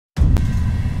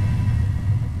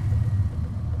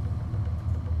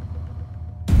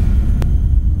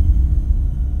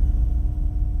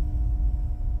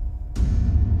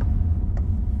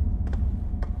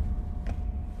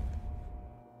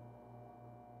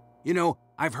You know,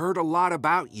 I've heard a lot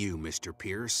about you, Mr.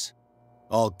 Pierce.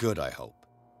 All good, I hope.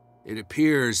 It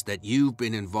appears that you've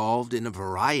been involved in a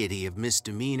variety of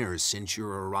misdemeanors since your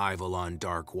arrival on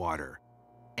Darkwater.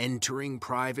 Entering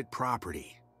private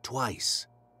property, twice.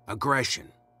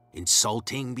 Aggression,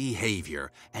 insulting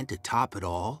behavior, and to top it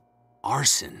all,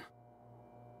 arson.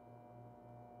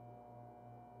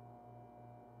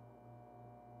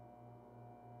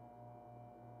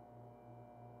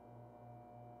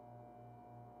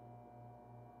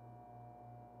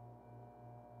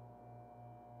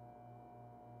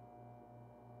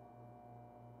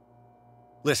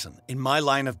 Listen, in my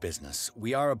line of business,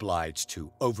 we are obliged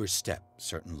to overstep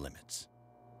certain limits.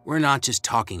 We're not just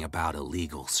talking about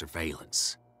illegal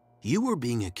surveillance. You were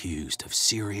being accused of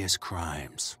serious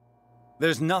crimes.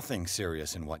 There's nothing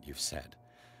serious in what you've said,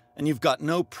 and you've got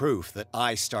no proof that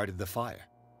I started the fire.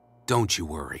 Don't you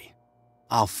worry.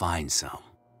 I'll find some.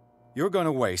 You're going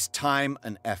to waste time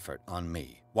and effort on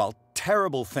me, while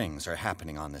terrible things are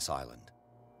happening on this island.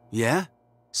 Yeah?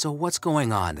 So what's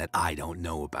going on that I don't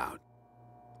know about?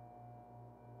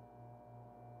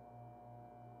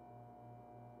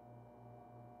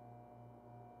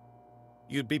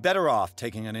 You'd be better off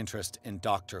taking an interest in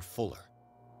Dr. Fuller.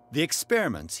 The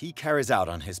experiments he carries out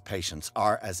on his patients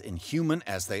are as inhuman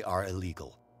as they are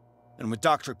illegal. And when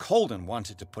Dr. Colden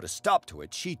wanted to put a stop to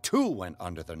it, she too went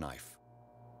under the knife.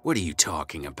 What are you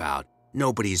talking about?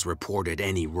 Nobody's reported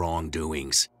any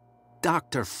wrongdoings.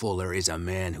 Dr. Fuller is a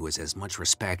man who is as much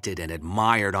respected and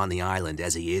admired on the island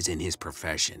as he is in his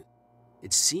profession.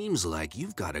 It seems like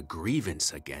you've got a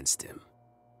grievance against him.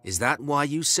 Is that why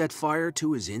you set fire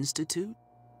to his institute?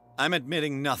 I'm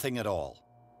admitting nothing at all.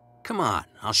 Come on,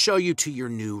 I'll show you to your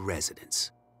new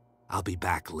residence. I'll be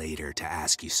back later to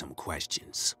ask you some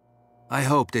questions. I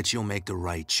hope that you'll make the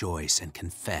right choice and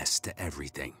confess to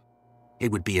everything.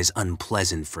 It would be as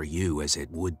unpleasant for you as it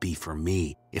would be for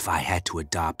me if I had to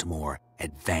adopt more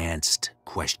advanced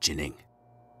questioning.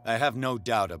 I have no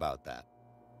doubt about that.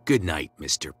 Good night,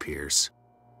 Mr. Pierce.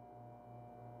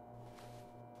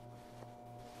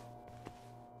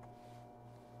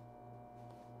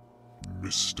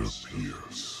 Mr.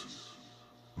 Pierce,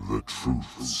 the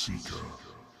Truth Seeker.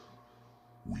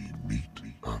 We meet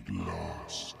at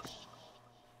last.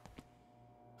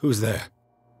 Who's there?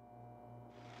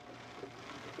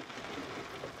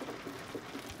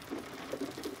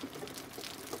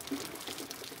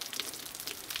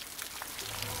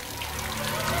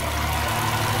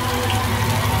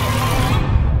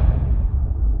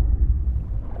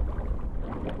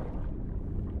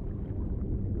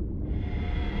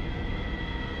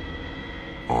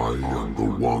 I am the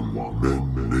one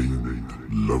men named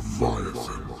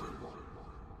Leviathan.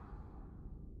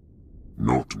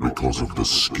 Not because of the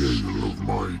scale of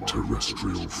my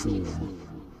terrestrial form,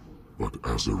 but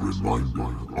as a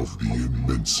reminder of the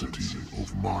immensity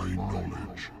of my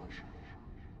knowledge,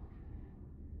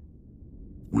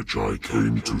 which I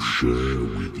came to share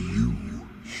with you,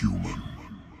 human.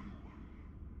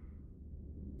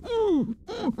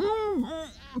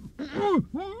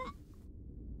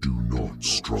 Do not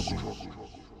struggle.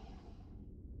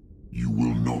 You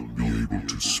will not be able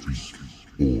to speak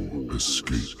or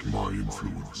escape my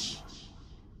influence.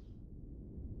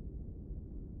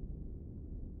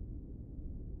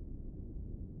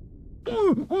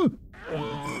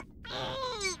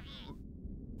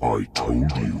 I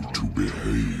told you to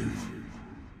behave.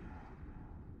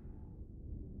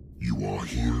 You are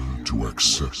here to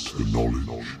accept the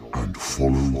knowledge and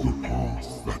follow the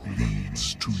path that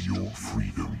leads to your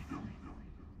freedom.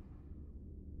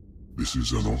 This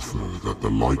is an offer that the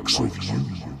likes of you,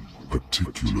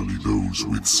 particularly those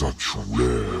with such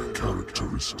rare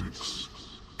characteristics,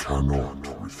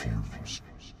 cannot refuse.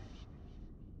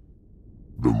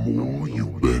 The more you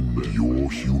bend your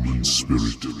human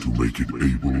spirit to make it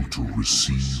able to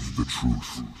receive the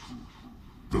truth,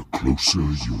 the closer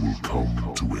you will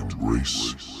come to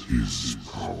embrace his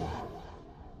power.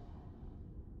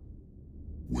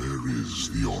 Where is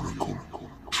the Oracle,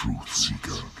 Truth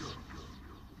Seeker?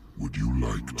 Would you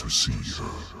like to see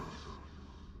her?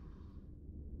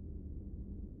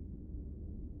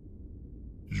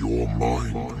 Your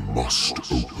mind must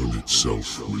open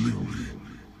itself willingly,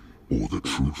 or the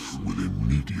truth will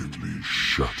immediately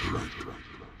shatter it.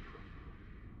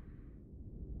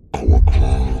 Our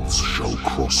paths shall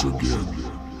cross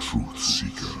again, Truth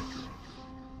Seeker.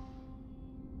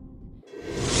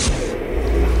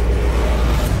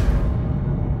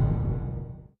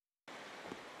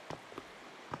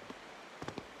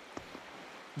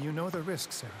 You know the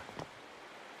risk, Sarah.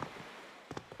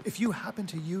 If you happen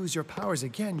to use your powers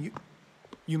again,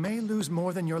 you may lose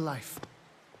more than your life.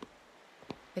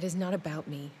 It is not about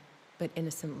me. but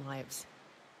innocent lives.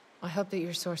 I hope that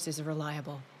your sources are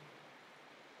reliable.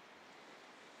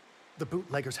 The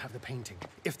bootleggers have the painting.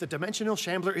 If the dimensional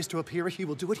shambler is to appear, he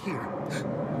will do it here.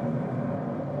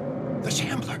 The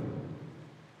shambler!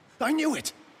 I knew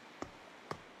it!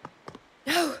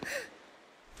 No!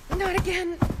 Not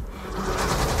again!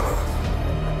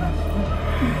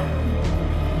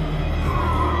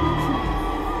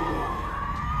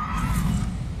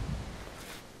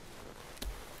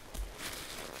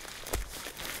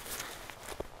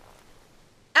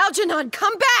 Algernon,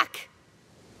 come back!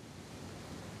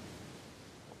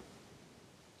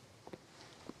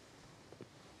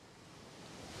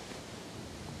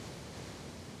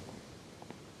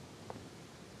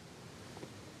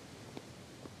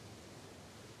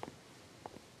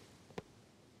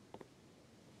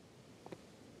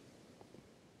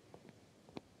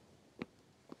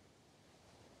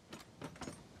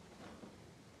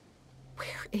 Where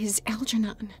is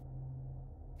Algernon?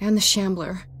 And the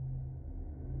Shambler?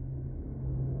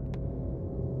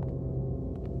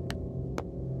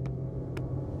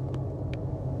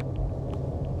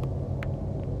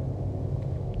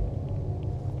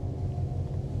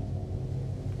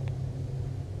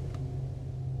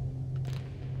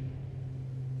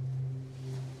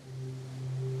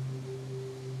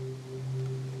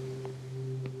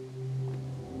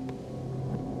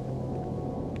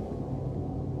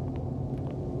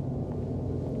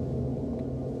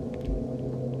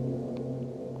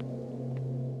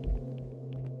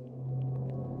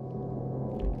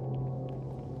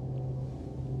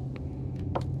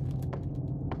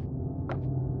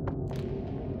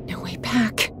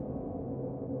 Back.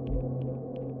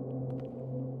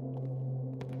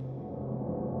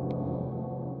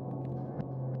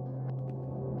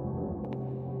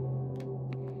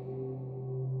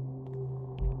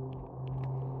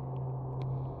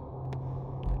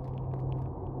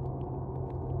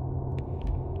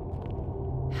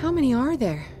 How many are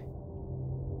there?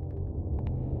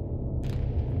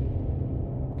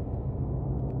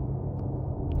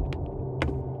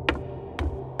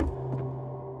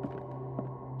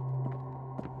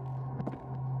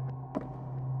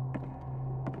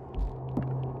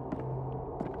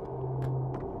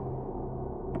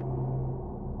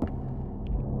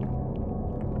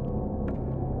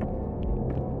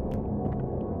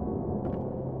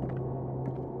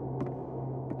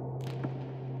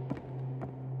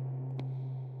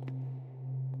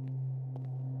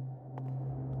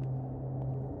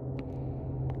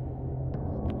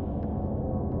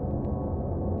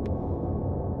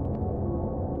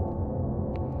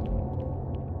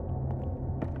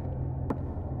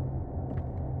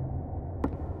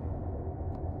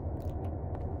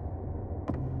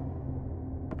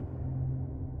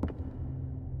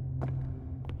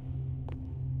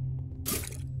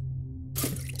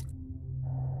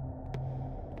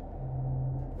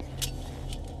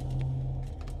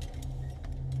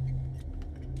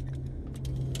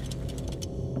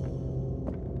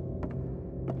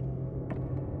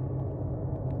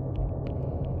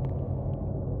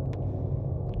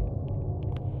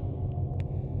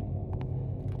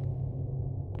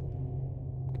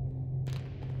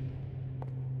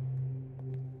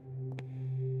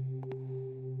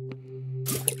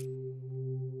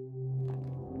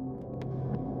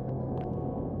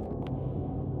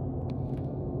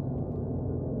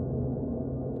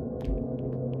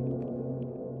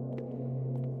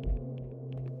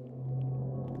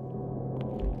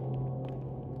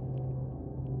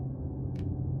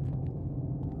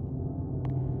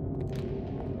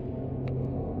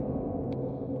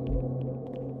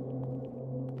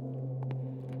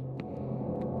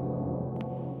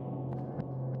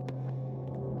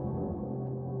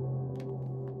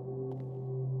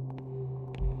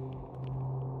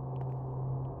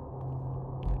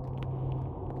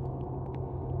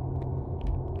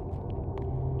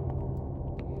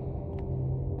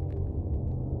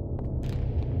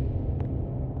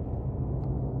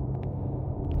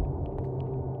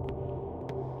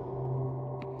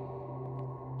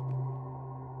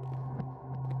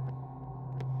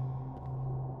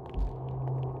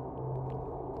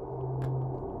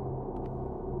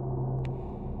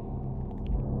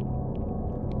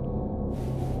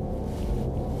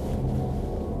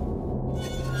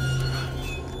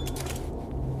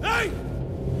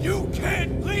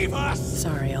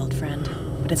 Sorry, old friend,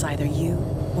 but it's either you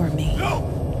or me. No!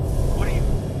 What are you...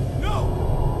 No!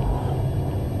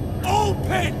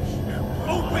 Open!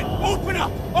 Open! Open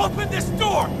up! Open this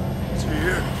door! It's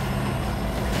here.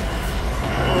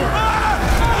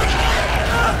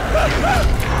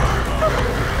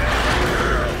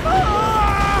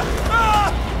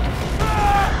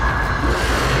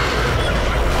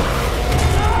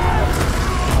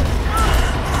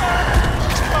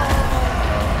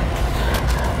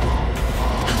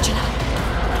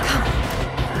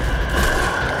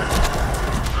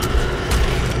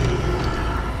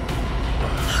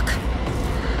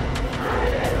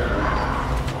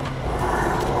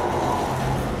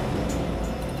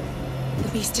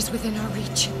 beast is within our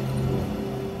reach.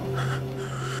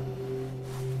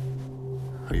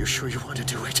 Are you sure you want to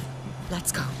do it?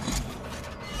 Let's go.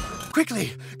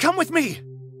 Quickly, come with me!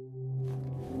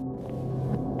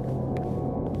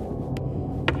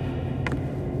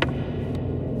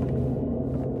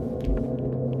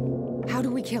 How do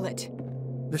we kill it?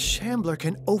 The Shambler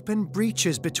can open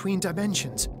breaches between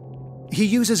dimensions. He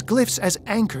uses glyphs as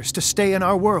anchors to stay in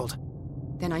our world.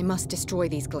 Then I must destroy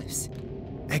these glyphs.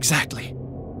 Exactly.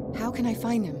 How can I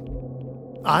find them?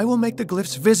 I will make the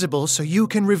glyphs visible so you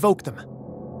can revoke them.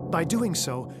 By doing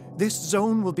so, this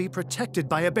zone will be protected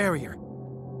by a barrier.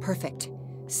 Perfect.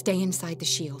 Stay inside the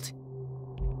shield.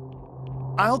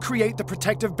 I'll create the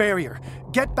protective barrier.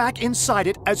 Get back inside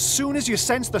it as soon as you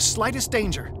sense the slightest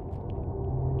danger.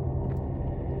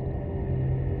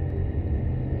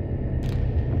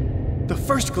 The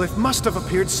first glyph must have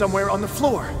appeared somewhere on the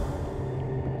floor.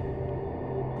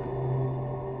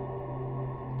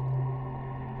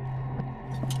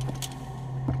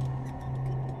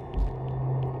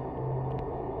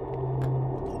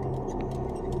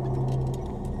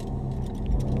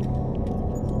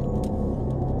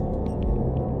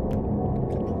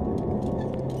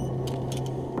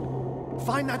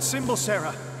 Find that symbol,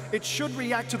 Sarah. It should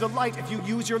react to the light if you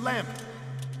use your lamp.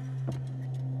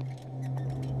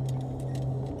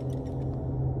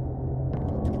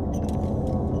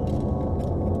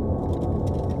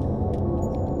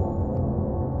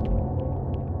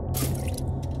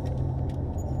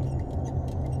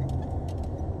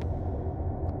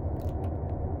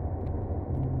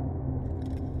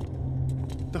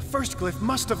 The first glyph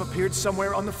must have appeared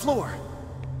somewhere on the floor.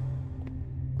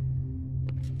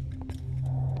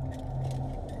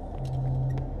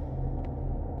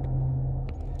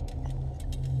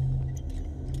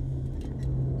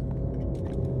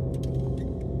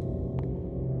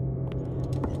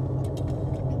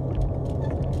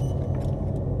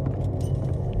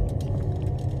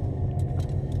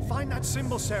 Find that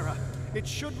symbol, Sarah. It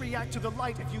should react to the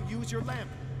light if you use your lamp.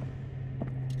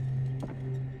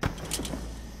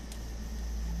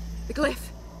 The glyph.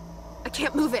 I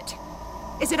can't move it.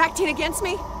 Is it acting against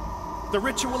me? The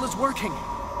ritual is working.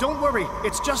 Don't worry,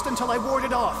 it's just until I ward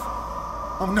it off.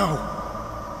 Oh no.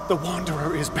 The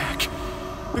Wanderer is back.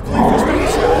 The glyph is ready,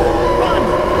 Sarah. Run!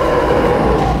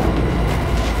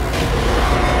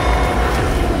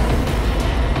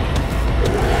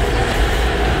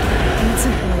 I need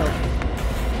some oil.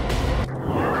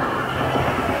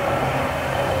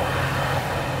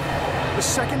 The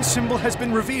second symbol has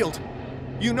been revealed.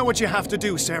 You know what you have to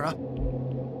do, Sarah.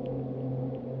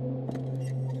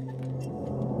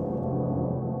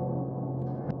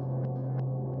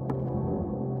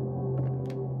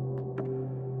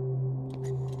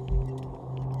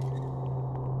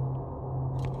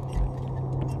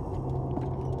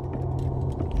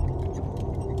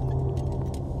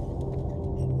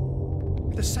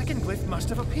 The second glyph must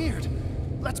have appeared.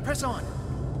 Let's press on.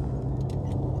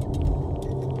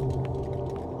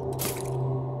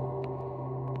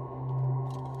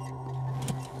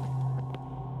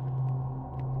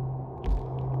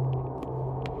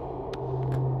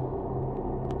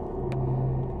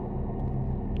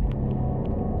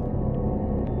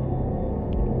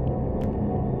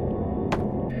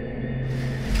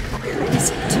 Where is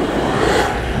it?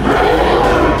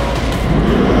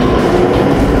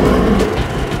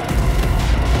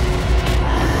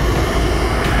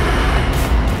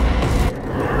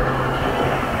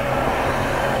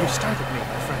 You startled me,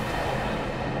 my friend.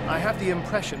 I have the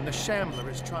impression the Shambler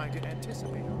is trying to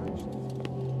anticipate our actions.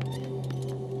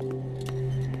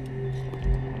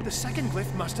 The second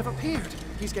glyph must have appeared.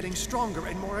 He's getting stronger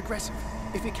and more aggressive.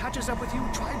 If he catches up with you,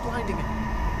 try blinding him.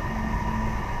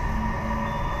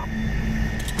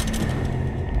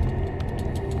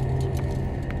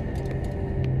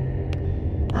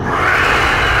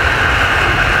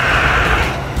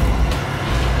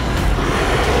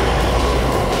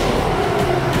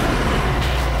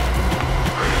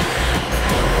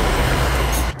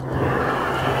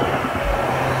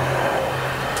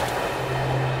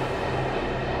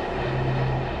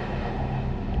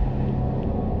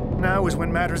 Now is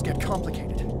when matters get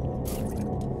complicated.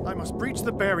 I must breach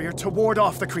the barrier to ward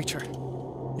off the creature.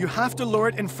 You have to lure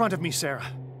it in front of me, Sarah.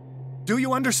 Do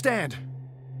you understand?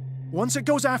 Once it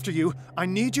goes after you, I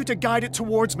need you to guide it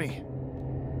towards me.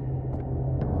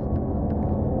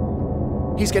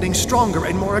 He's getting stronger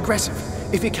and more aggressive.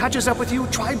 If he catches up with you,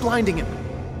 try blinding him.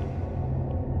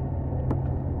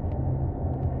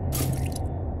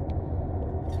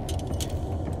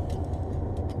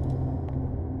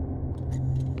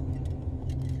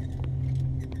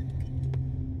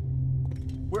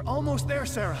 We're almost there,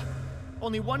 Sarah.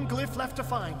 Only one glyph left to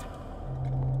find.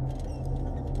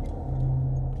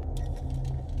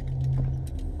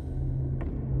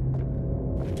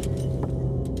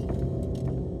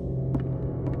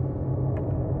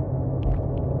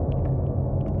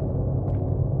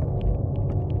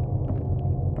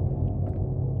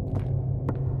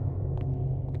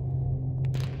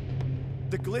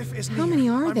 The glyph is near. How many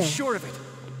are there? I'm sure of it.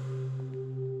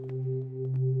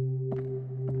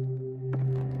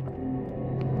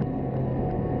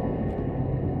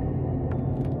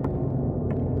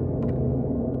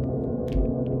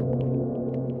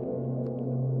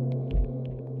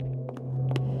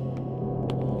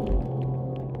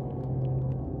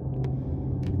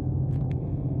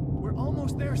 We're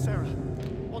almost there, Sarah.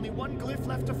 Only one glyph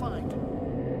left to find.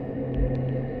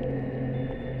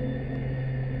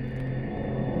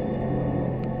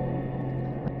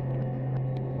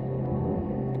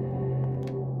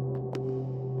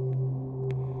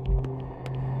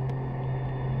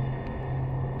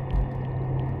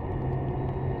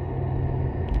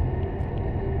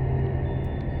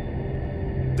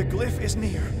 The glyph is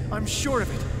near. I'm sure of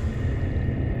it.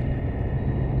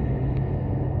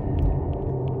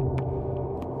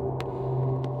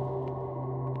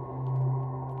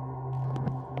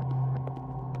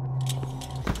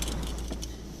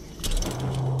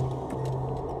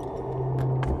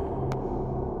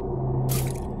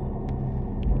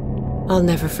 I'll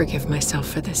never forgive myself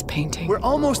for this painting. We're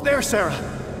almost there, Sarah.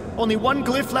 Only one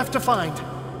glyph left to find.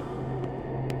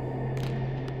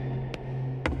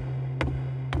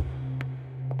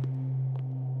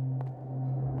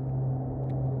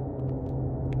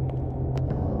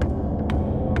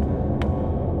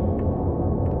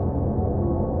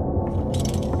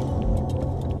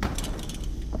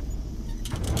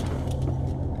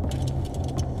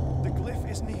 The glyph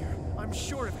is near. I'm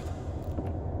sure of it.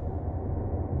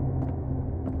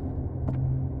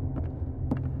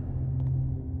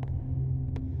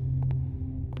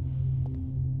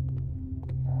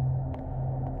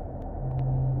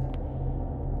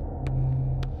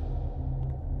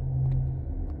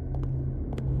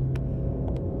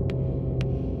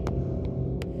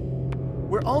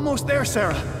 We're almost there,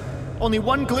 Sarah. Only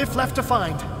one glyph left to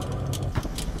find.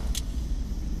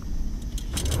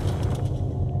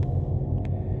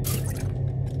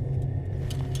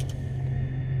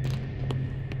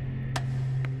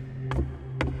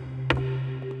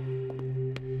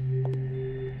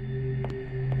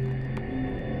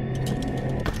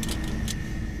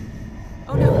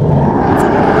 Oh no!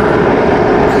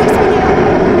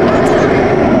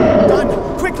 Done!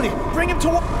 Quickly! Bring him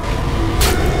to...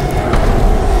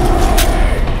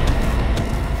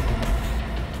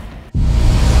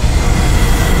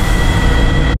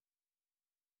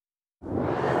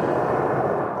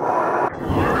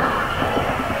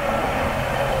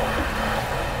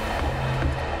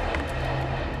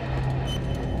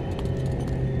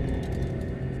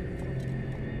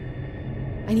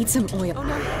 I need some oil. Oh no!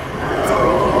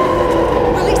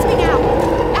 Release me now!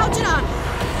 Algernon!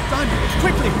 Done!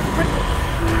 Quickly!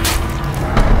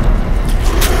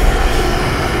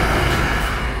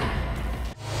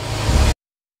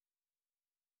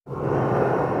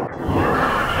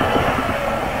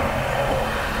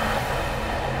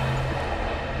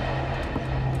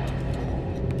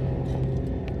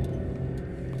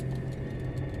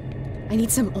 I need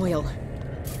some oil.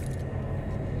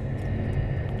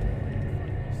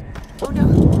 Oh no!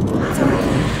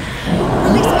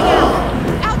 Release me now!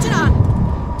 Algernon!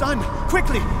 Done!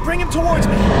 Quickly! Bring him towards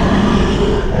me!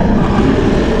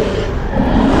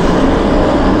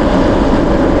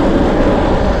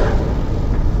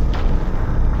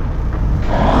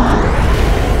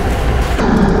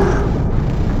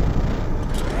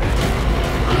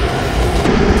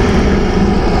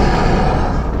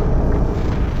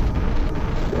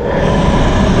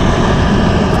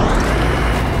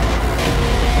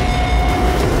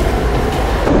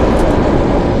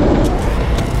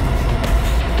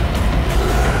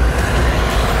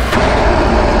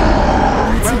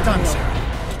 Well done, Sarah.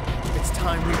 It's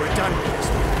time we were done with this.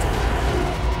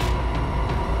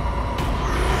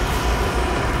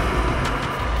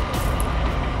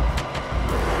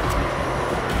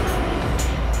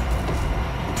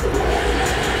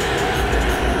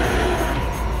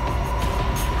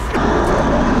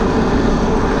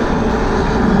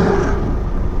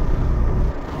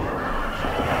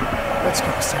 Let's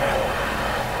go, Sarah.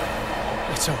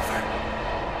 It's over.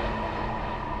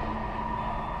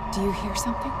 Do you hear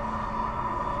something?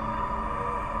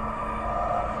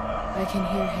 I can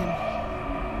hear him.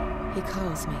 He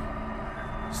calls me.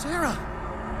 Sarah!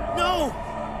 No!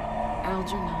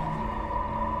 Algernon,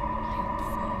 my old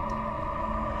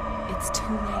friend. It's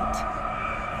too late.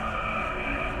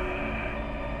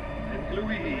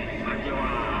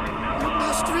 You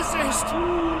must resist!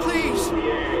 Please!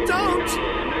 Don't!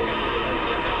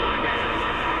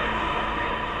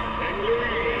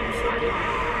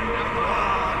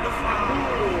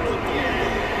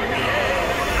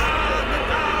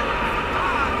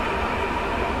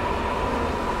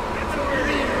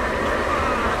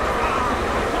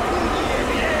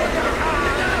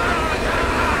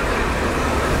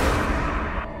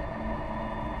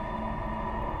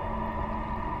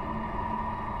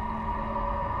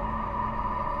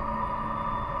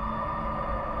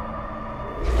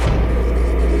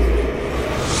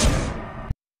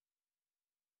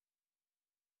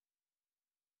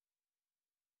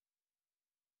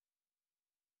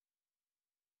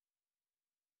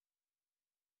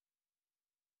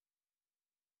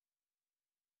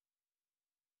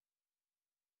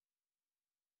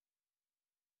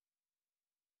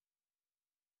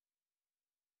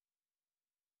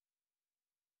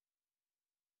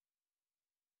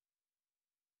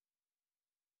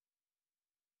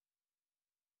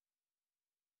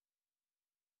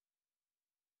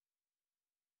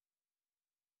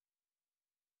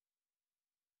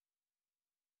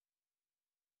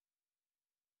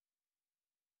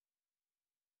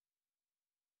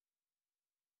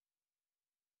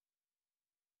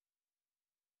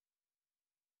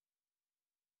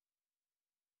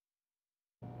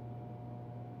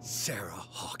 Sarah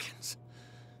Hawkins.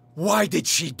 Why did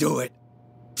she do it?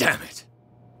 Damn it!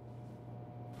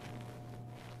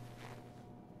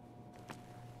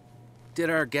 Did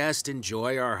our guest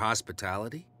enjoy our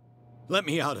hospitality? Let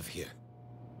me out of here.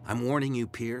 I'm warning you,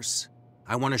 Pierce.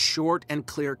 I want a short and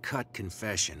clear-cut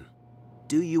confession.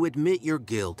 Do you admit your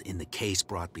guilt in the case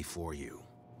brought before you?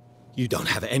 You don't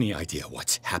have any idea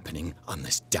what's happening on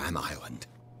this damn island.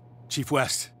 Chief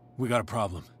West, we got a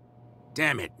problem.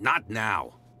 Damn it, not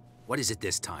now. What is it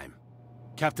this time?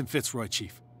 Captain Fitzroy,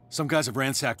 Chief. Some guys have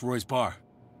ransacked Roy's bar.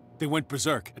 They went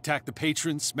berserk, attacked the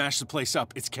patrons, smashed the place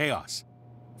up. It's chaos.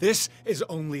 This is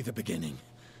only the beginning.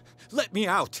 Let me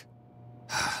out.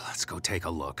 Let's go take a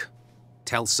look.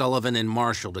 Tell Sullivan and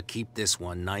Marshall to keep this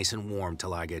one nice and warm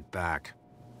till I get back.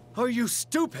 Are you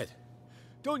stupid?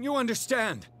 Don't you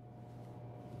understand?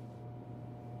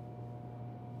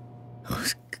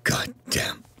 Those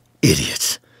goddamn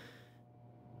idiots.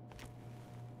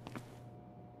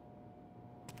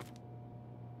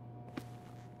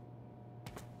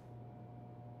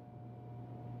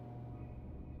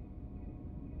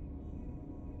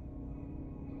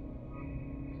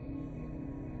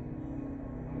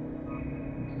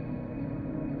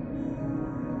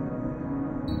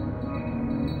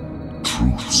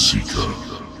 Truth Seeker.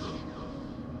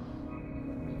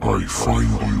 I find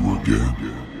you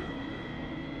again.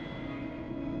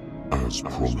 As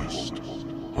promised,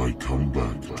 I come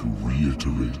back to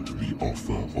reiterate the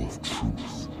offer of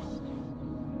truth.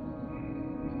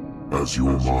 As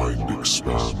your mind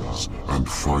expands and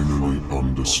finally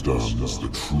understands the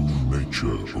true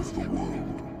nature of the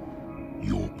world,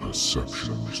 your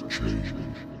perceptions change.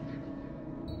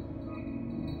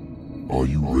 Are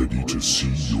you ready to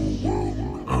see your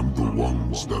world and the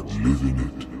ones that live in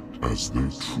it as they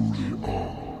truly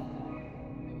are?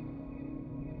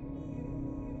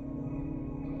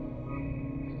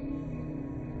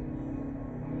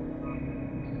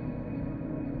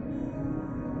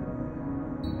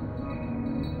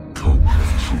 Come,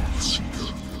 Truth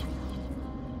Seeker.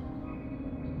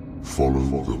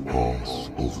 Follow the path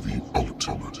of the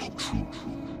ultimate truth.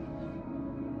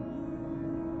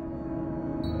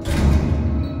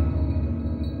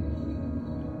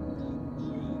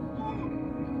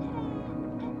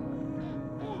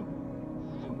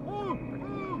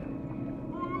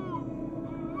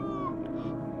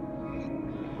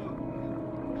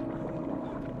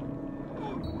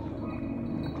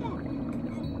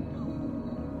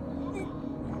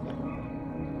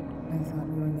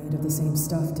 Same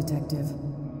stuff, Detective.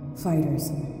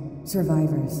 Fighters.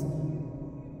 Survivors.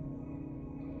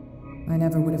 I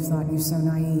never would have thought you so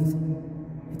naive.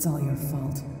 It's all your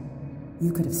fault.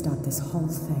 You could have stopped this whole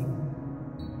thing.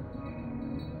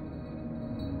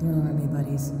 Your army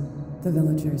buddies, the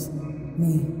villagers,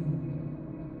 me.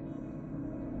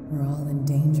 We're all in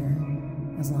danger,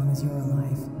 as long as you're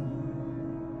alive.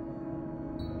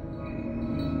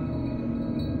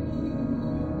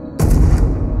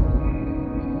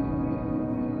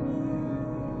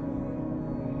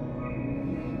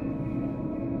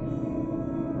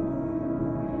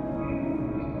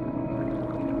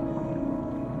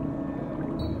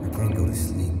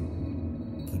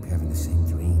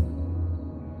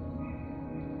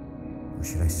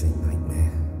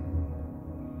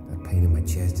 That pain in my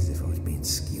chest as if I was being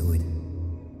skewered.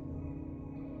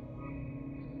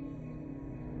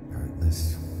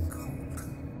 Darkness, cold,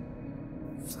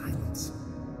 silence.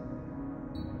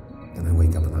 Then I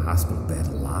wake up in the hospital bed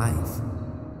alive.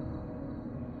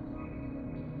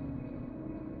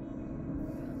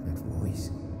 That voice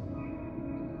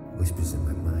whispers in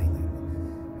my mind.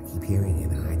 I keep hearing it,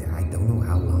 and I don't know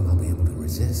how long I'll be able to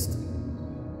resist.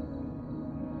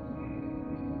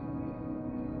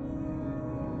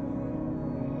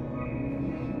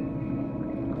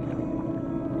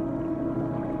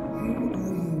 Who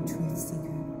are you, Truth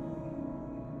Seeker?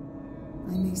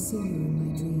 I may see you in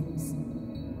my dreams.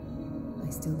 I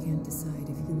still can't decide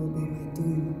if you will be my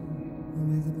doom or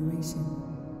my liberation.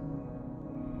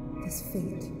 This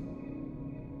fate,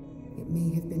 it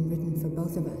may have been written for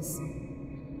both of us,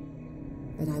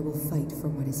 but I will fight for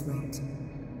what is right.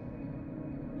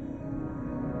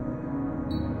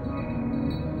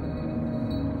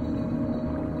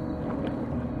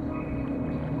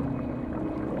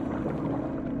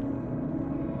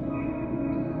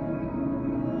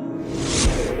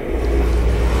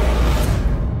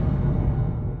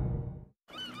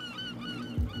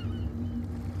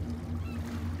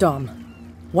 Dom,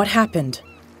 what happened?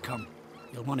 Come,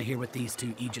 you'll want to hear what these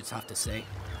two Egypts have to say.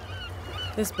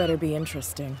 This better be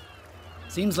interesting.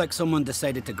 Seems like someone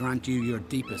decided to grant you your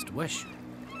deepest wish.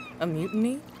 A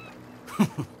mutiny?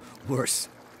 Worse.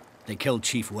 They killed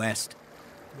Chief West.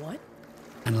 What?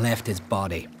 And left his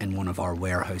body in one of our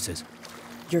warehouses.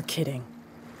 You're kidding.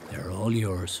 They're all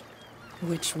yours.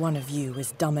 Which one of you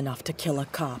is dumb enough to kill a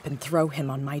cop and throw him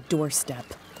on my doorstep?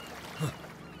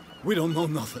 We don't know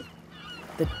nothing.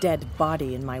 The dead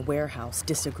body in my warehouse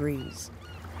disagrees.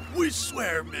 We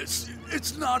swear, miss,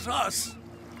 it's not us.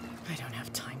 I don't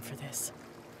have time for this.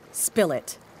 Spill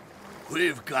it.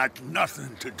 We've got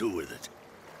nothing to do with it.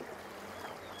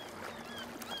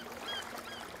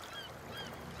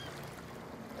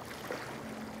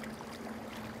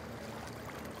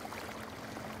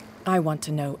 I want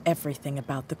to know everything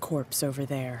about the corpse over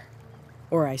there,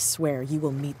 or I swear you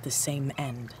will meet the same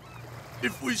end.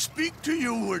 If we speak to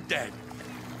you, we're dead.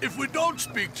 If we don't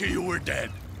speak to you, we're dead.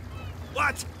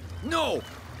 What? No!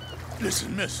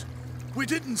 Listen, miss, we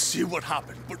didn't see what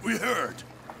happened, but we heard.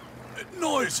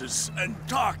 Noises and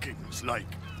talkings, like.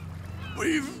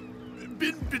 We've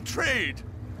been betrayed.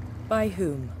 By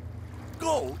whom?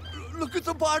 Go, look at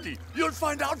the body. You'll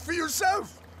find out for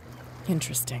yourself.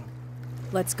 Interesting.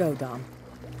 Let's go, Dom.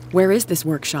 Where is this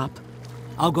workshop?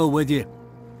 I'll go with you.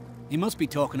 You must be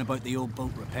talking about the old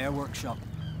boat repair workshop.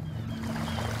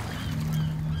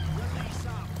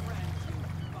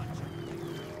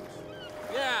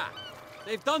 Yeah,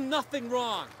 they've done nothing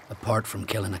wrong. Apart from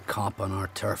killing a cop on our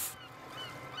turf.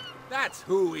 That's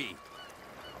hooey.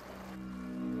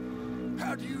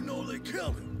 How do you know they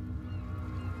killed him?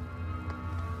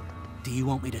 Do you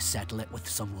want me to settle it with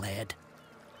some lead?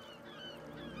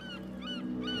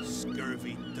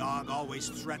 Scurvy dog, always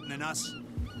threatening us.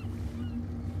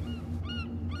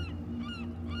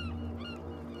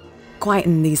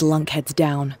 Quieten these lunkheads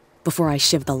down before I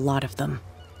shiv the lot of them.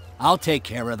 I'll take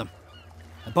care of them.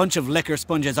 A bunch of liquor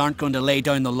sponges aren't going to lay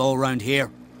down the law round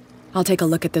here. I'll take a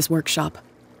look at this workshop.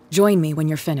 Join me when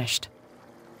you're finished.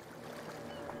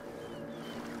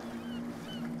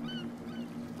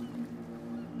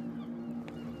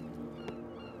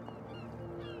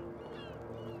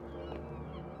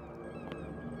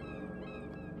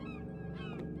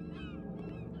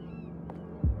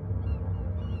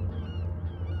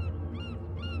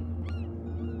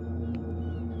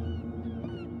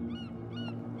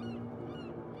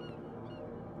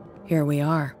 Here we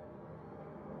are.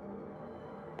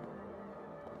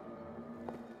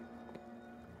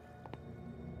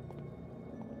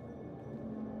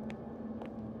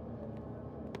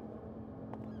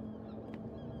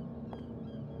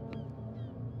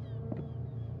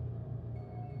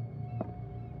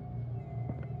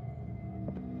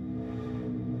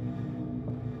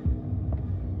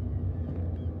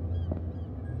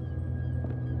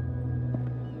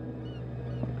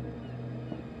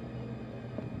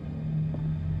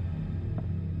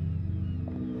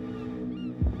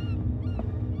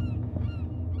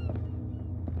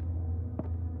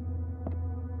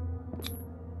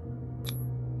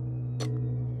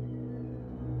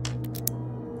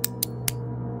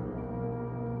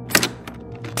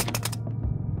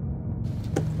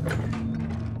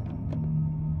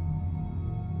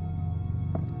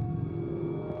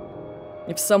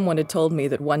 If someone had told me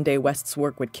that one day West's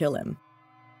work would kill him.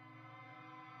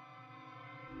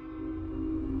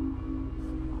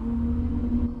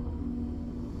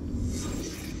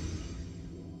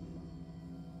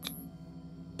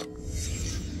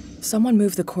 Someone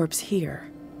moved the corpse here.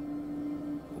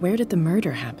 Where did the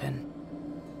murder happen?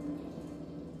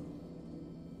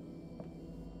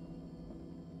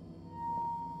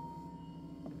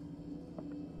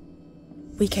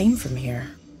 We came from here.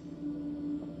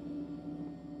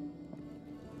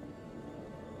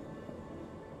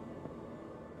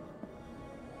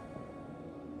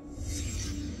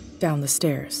 Down the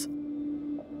stairs.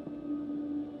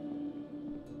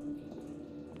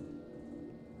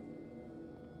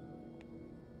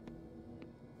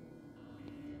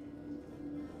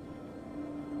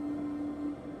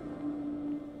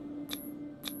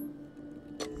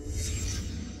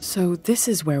 So this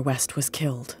is where West was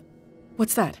killed.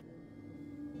 What's that?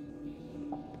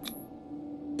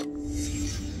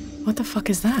 What the fuck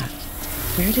is that?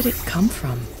 Where did it come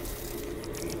from?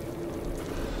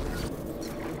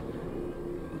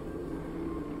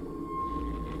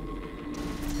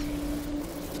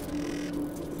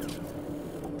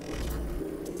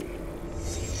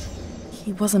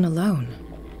 He wasn't alone.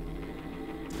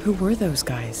 Who were those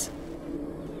guys?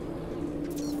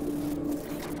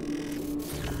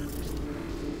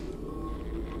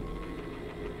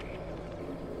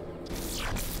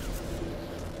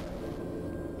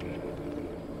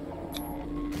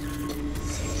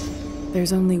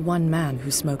 There's only one man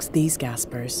who smokes these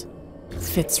gaspers.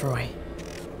 Fitzroy.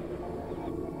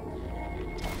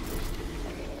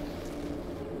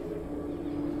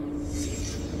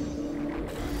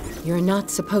 You're not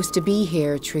supposed to be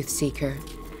here, Truth Seeker.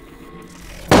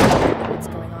 What's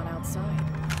going on outside?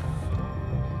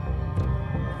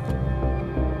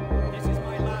 This is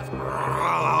my last one.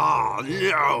 Ah,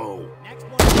 no! Next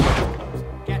one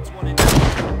gets one in.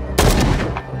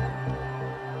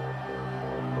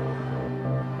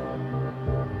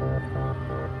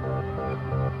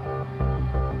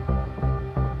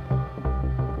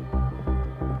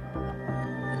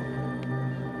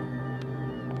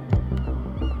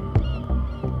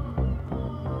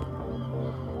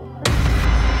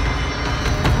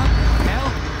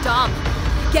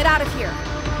 Get out of here!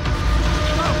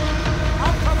 No!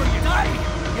 I'll cover you! Die!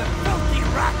 You filthy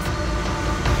rat!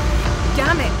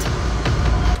 Damn it!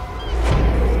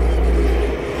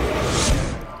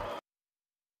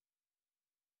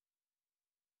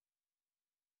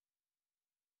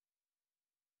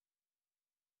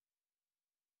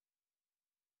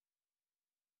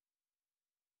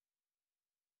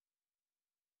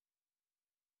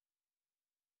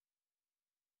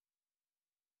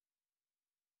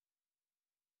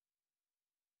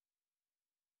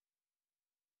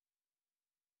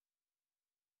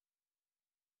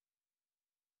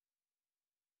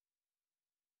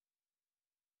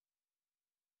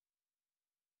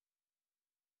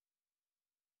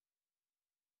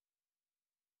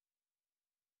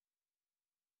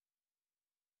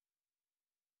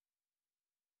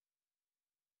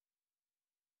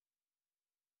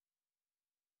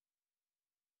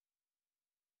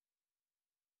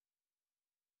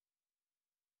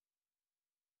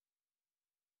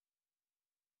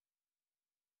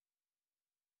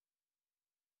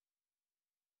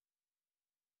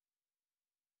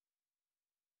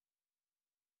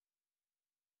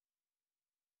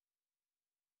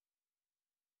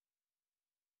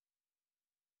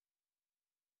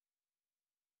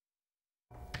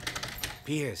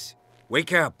 Pierce,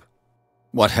 wake up.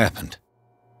 What happened?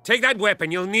 Take that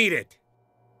weapon, you'll need it.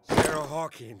 Sarah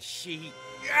Hawkins, she...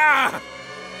 Ah!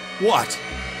 What?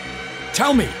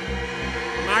 Tell me!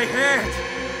 My head!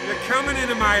 You're coming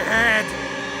into my head!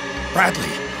 Bradley,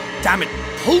 damn it,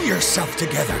 pull yourself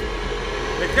together!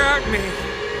 You got me.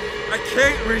 I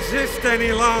can't resist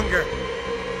any longer.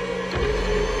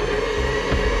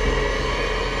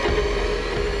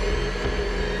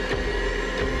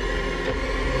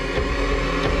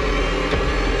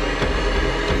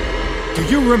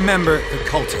 Do you remember the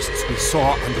cultists we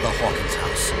saw under the Hawkins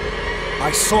house?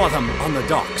 I saw them on the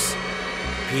docks.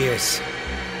 Pierce,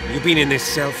 you've been in this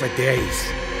cell for days.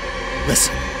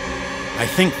 Listen, I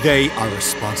think they are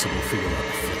responsible for your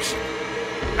affliction.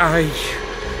 I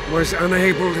was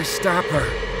unable to stop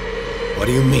her. What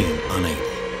do you mean,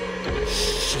 unable?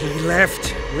 She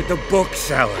left with the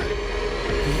bookseller.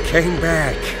 He came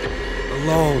back,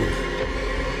 alone.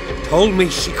 Told me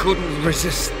she couldn't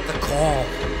resist the call.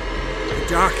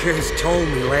 The doctors told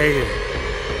me later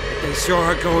that they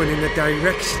saw her going in the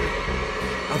direction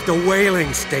of the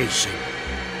whaling station.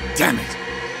 Damn it!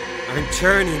 I'm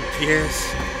turning,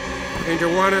 Pierce, into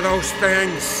one of those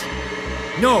things.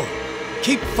 No!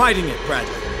 Keep fighting it,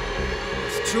 Bradley.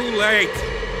 It's too late.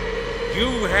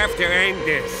 You have to end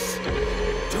this.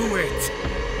 Do it.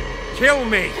 Kill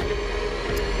me.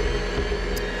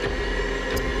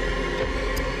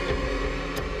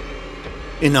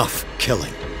 Enough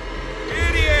killing.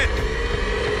 Idiot!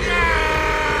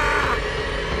 Ah!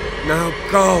 Now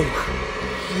go,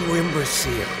 you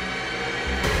imbecile.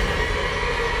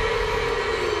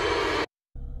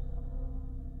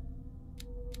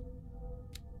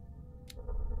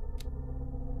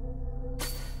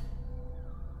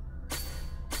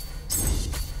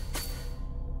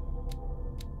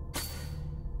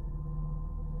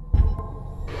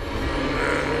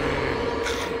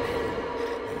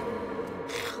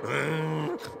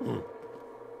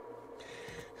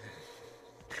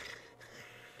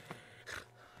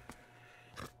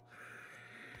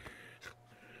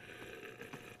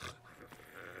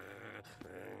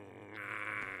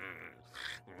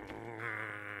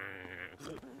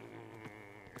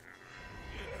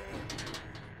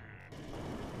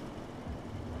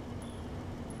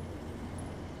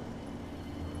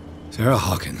 Sarah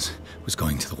Hawkins was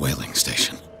going to the whaling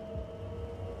station.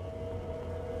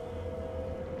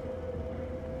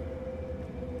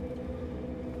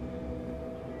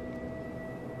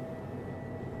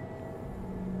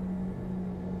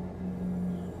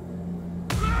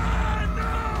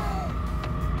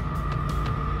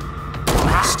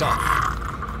 Stop.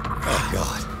 Oh,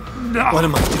 God. No. What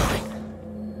am I doing?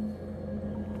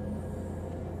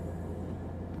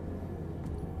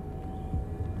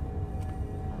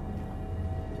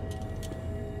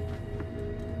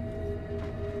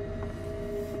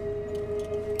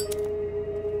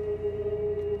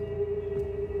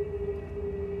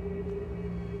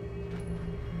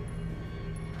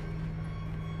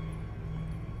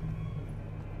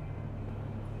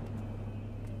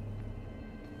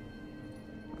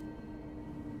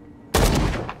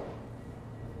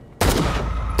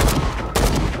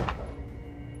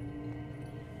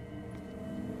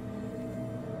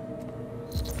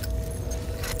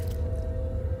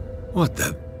 What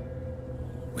the...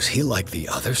 Was he like the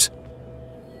others?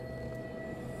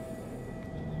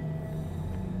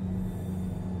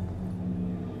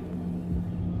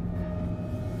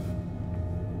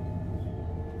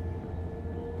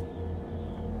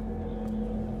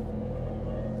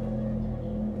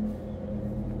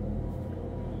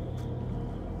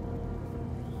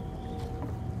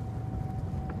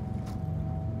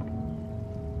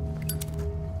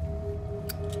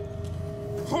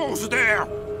 Who's there?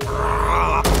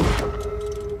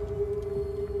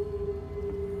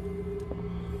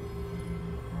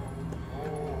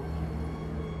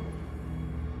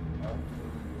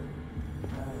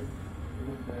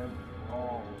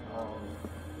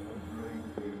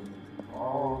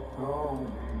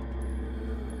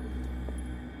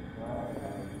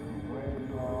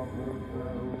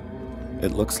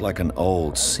 It looks like an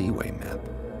old Seaway map.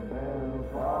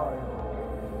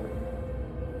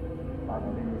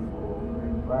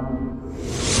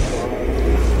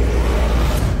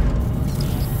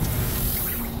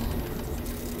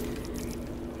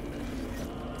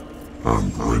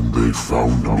 And when they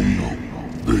found me,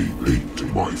 they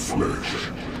ate my flesh.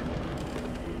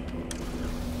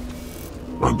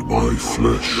 And my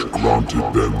flesh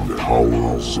granted them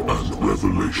powers and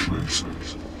revelations.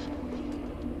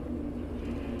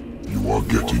 You are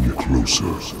getting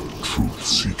closer, Truth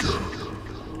Seeker.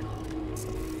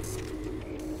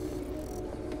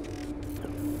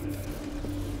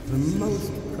 The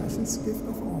most precious gift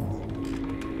of all.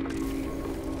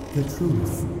 The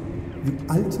truth. The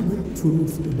ultimate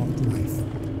truth about life.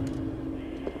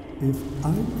 If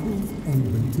I prove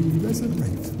able to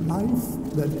resurrect life,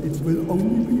 then it will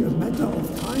only be a matter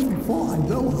of time before I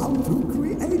know how to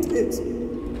create it.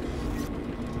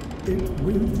 It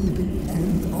will be the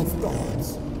end of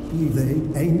gods, be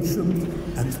they ancient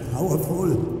and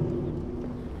powerful.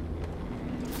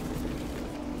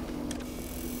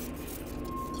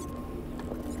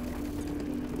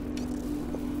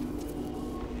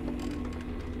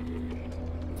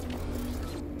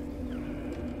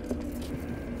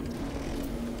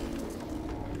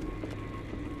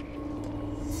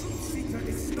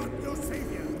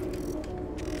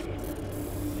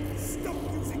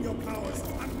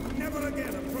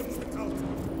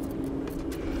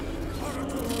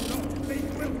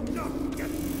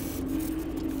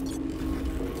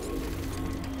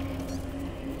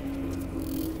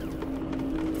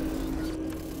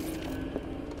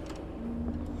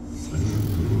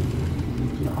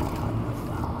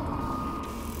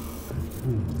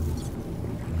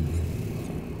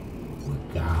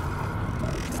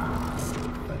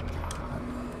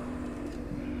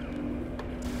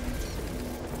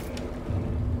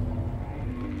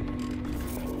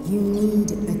 You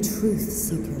need a truth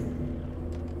seeker.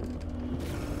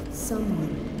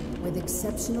 Someone with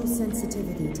exceptional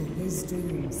sensitivity to his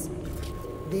dreams.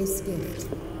 This gift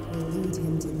will lead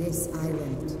him to this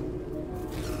island.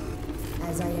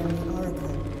 As I am the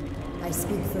Oracle, I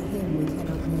speak for him we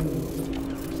cannot name.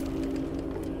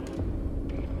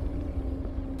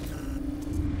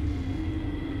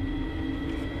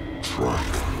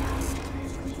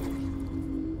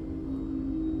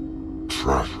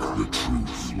 Track the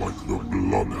truth like the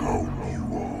bloodhound you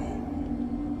are.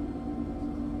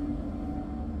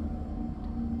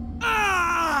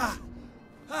 Ah!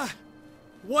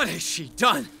 What has she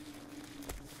done?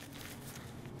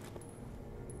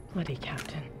 Bloody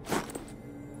Captain.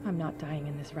 I'm not dying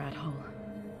in this rat hole.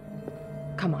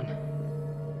 Come on.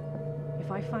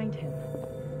 If I find him...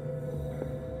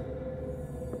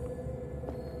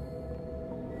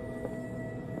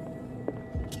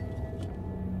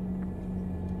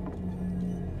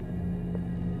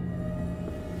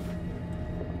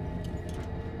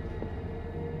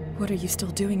 What are you still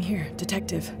doing here,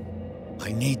 Detective?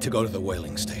 I need to go to the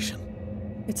whaling station.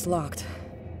 It's locked.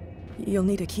 You'll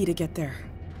need a key to get there.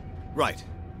 Right.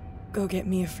 Go get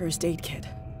me a first aid kit.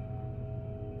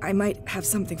 I might have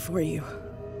something for you.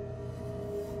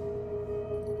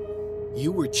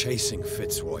 You were chasing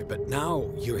Fitzroy, but now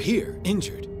you're here,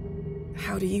 injured.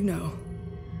 How do you know?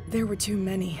 There were too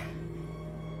many.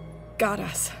 Got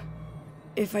us.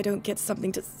 If I don't get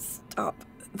something to stop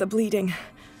the bleeding,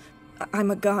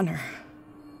 I'm a goner.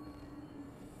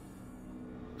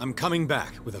 I'm coming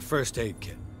back with a first aid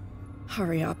kit.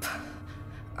 Hurry up.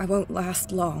 I won't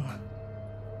last long.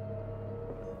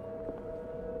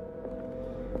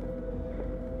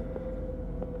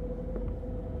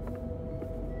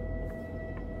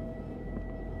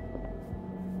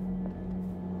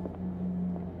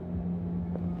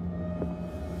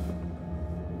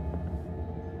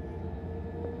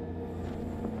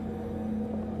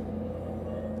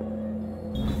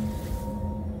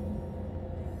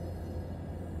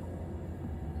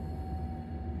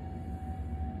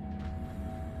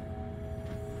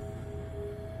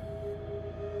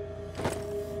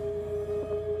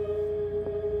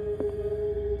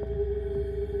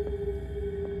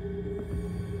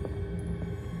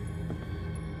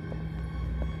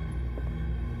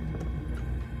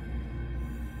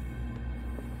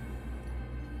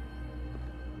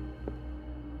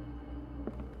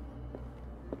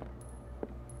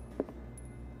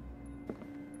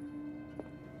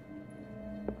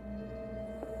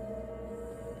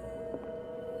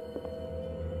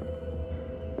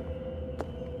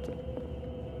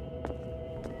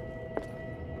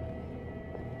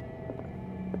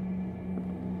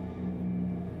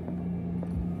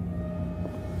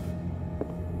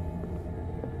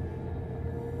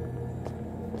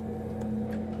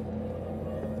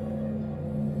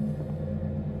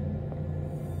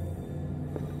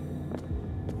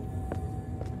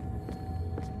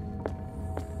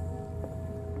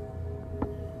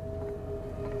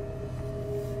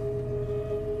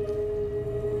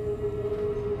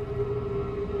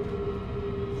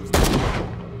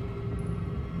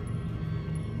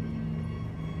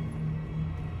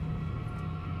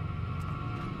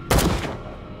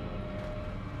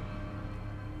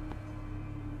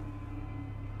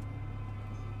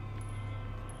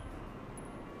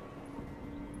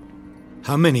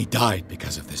 How many died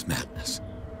because of this madness?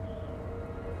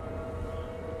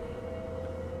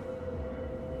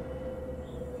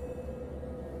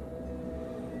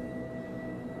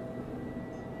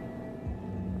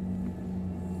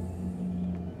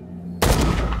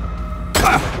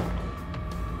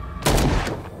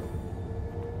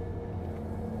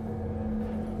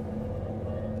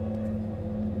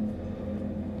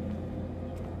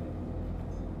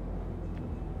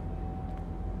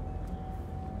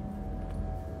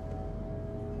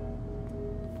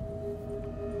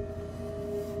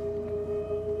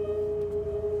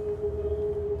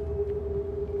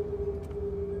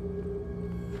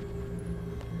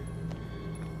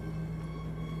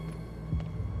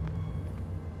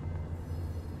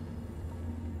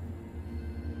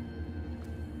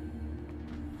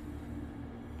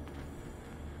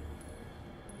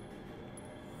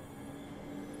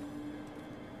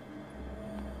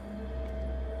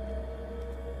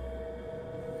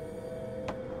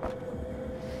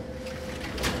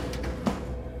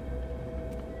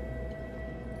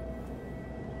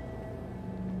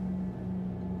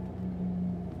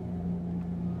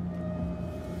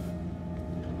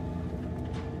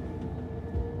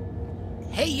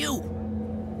 Hey, you!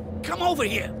 Come over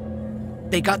here!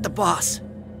 They got the boss.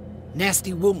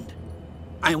 Nasty wound.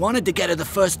 I wanted to get her the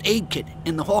first aid kit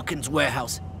in the Hawkins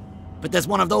warehouse, but there's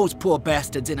one of those poor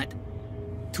bastards in it.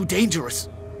 Too dangerous.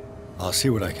 I'll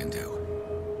see what I can do.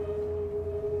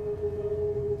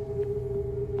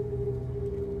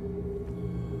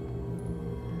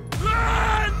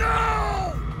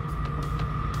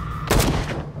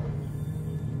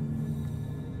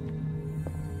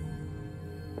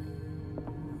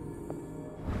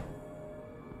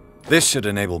 This should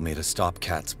enable me to stop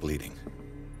Kat's bleeding.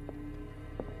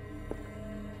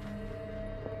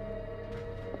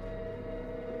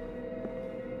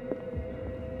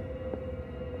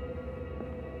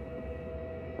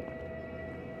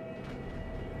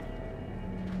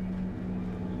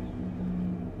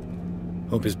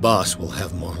 Hope his boss will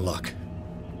have more luck.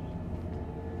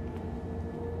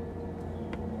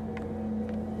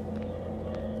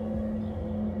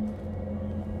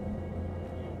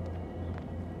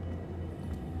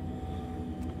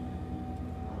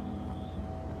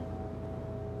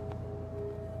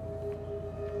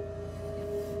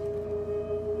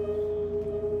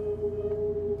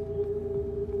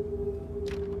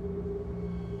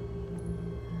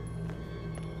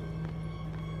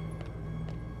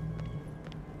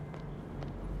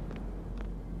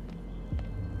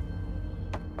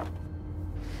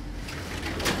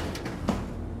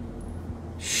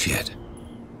 Shit.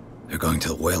 They're going to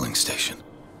the whaling station.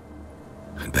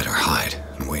 I'd better hide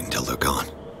and wait until they're gone.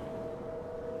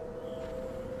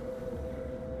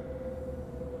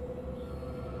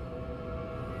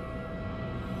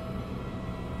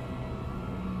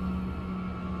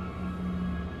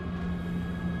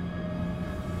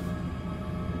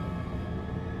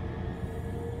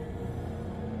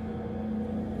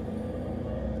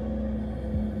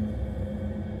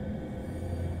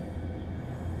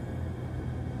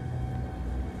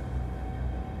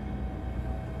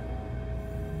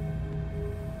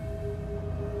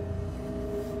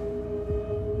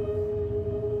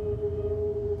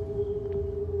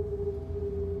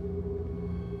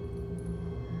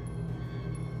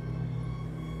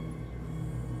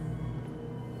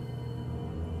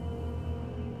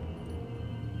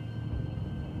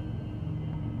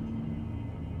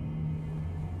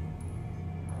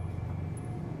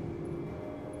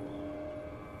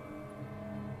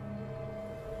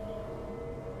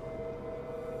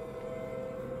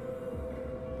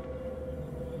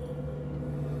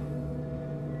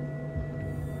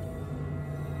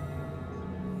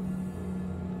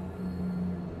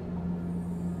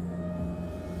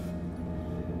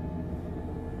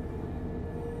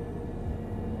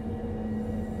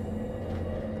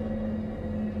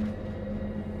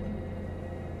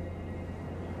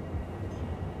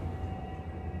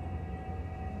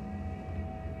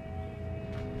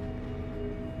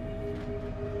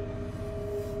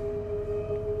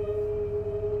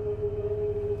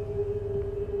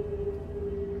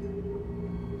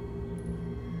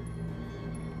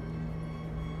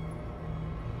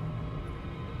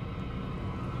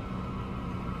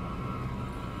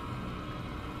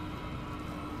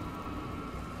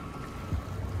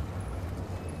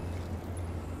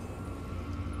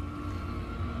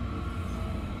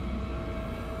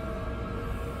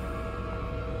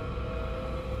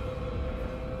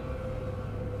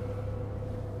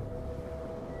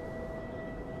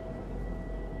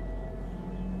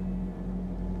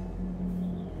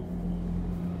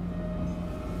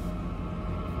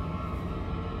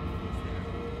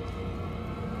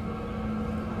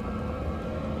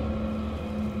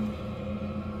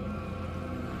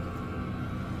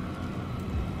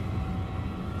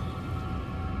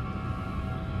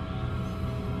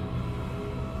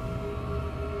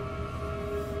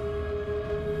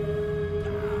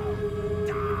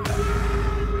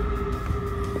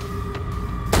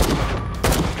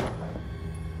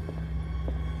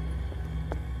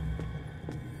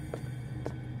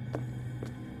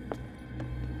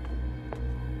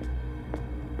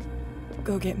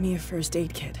 Go get me a first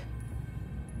aid kit.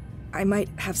 I might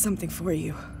have something for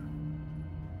you.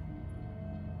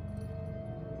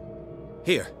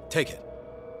 Here, take it.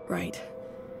 Right.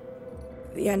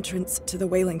 The entrance to the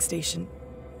whaling station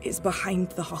is behind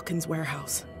the Hawkins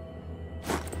warehouse.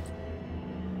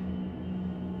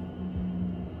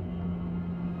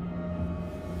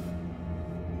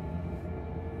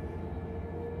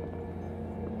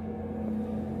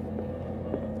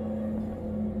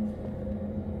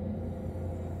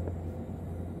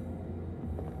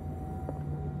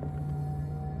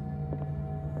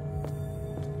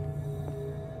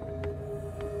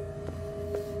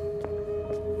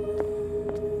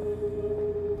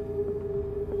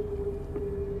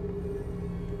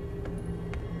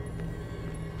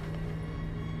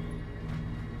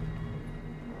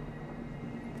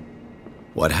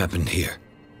 What happened here?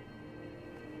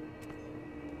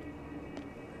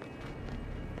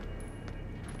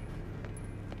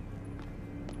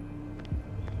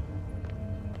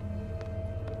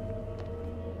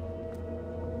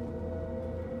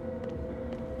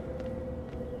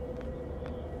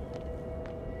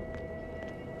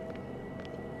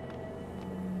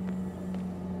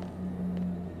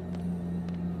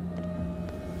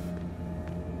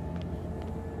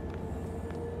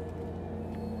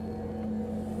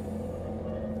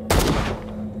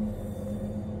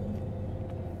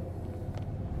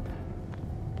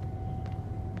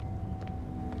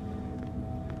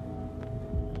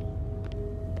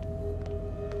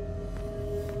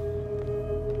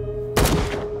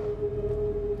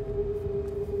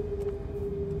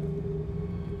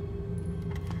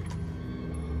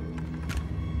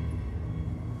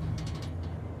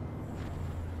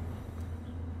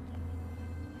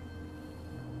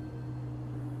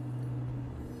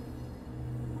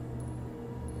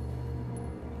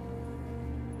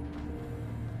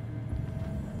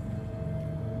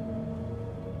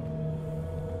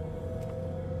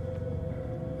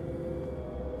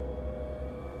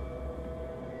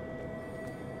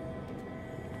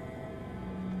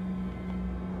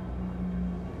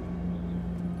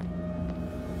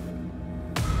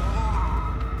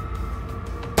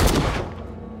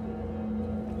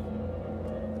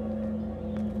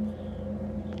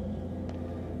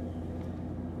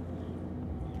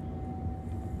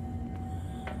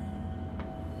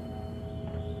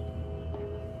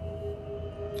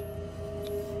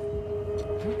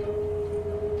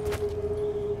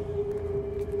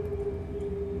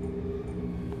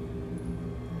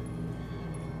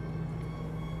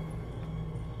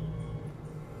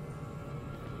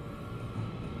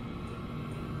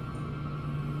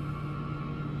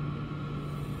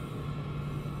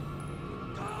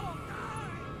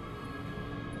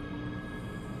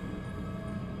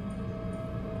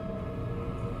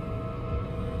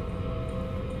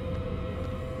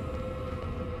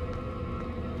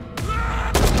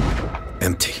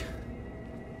 Empty.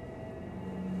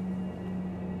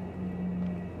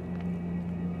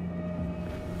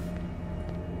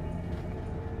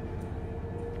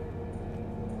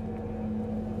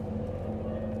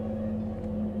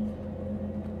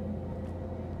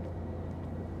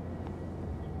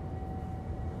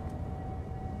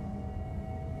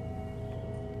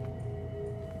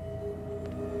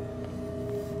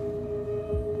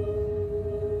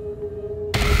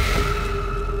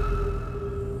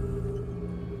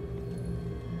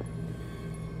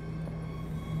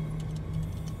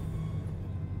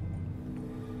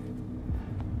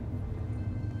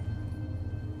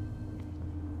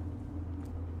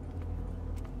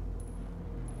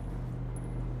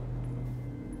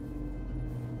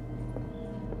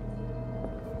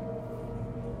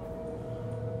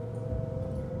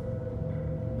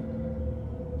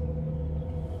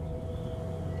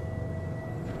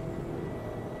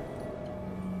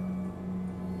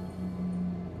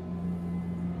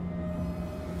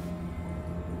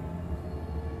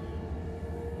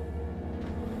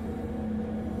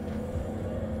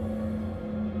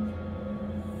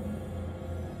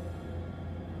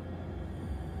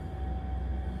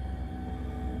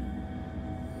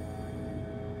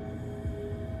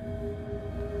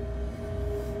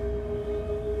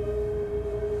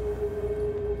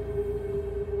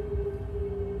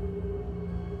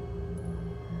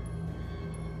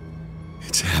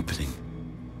 It's happening.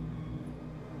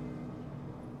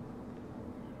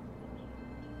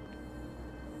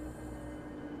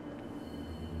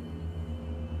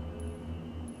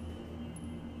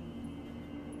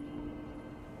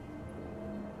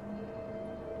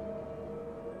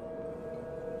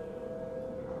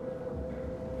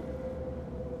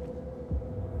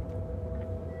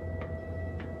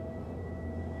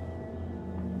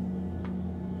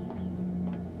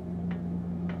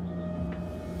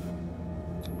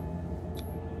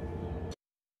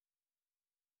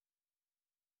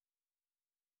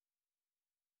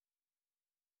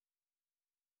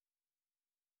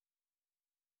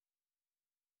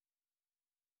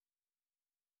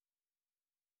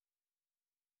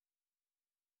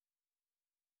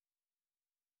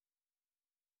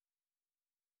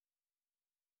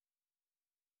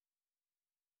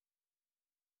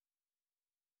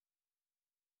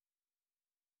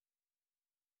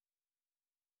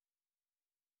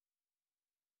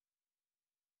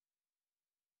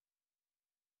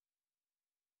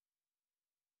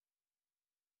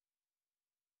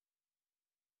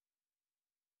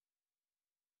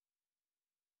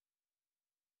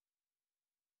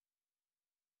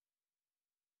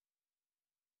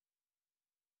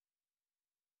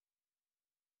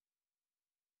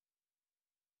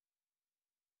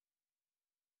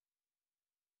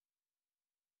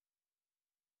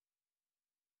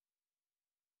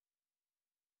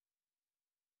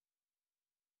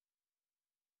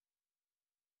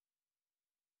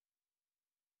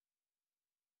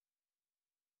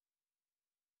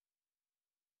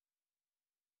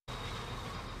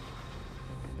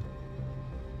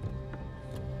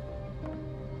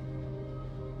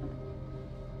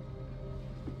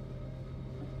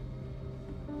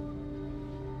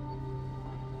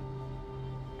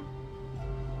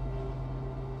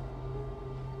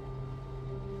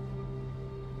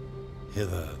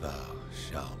 Hither thou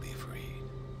shalt be freed.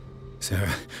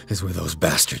 Sarah is with those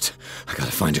bastards. I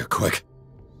gotta find her quick.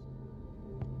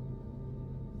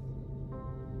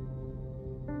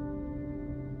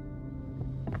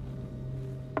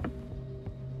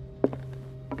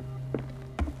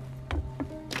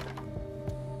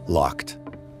 Locked.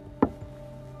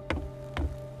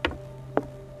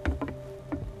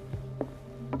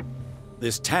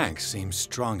 This tank seems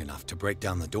strong enough to break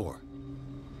down the door.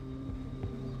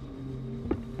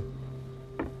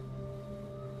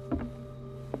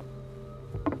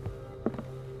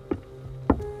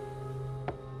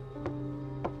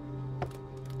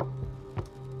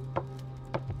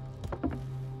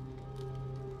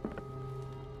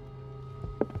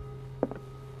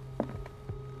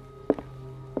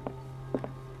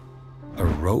 A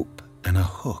rope and a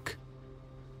hook.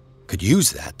 Could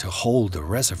use that to hold the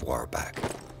reservoir back.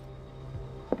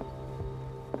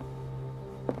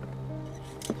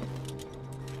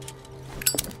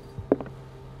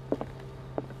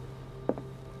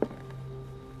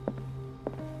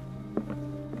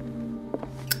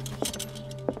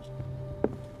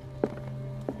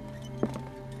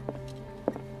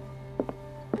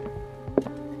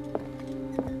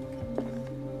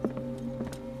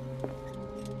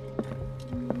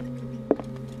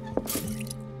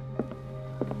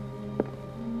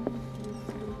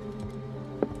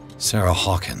 Sarah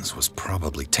Hawkins was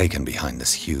probably taken behind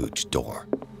this huge door.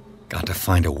 Got to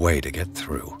find a way to get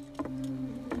through.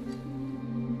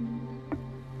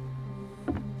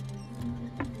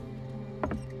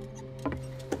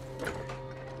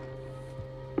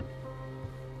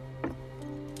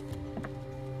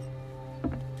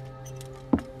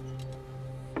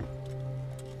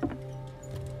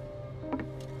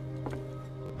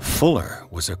 Fuller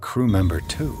was a crew member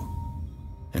too.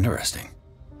 Interesting.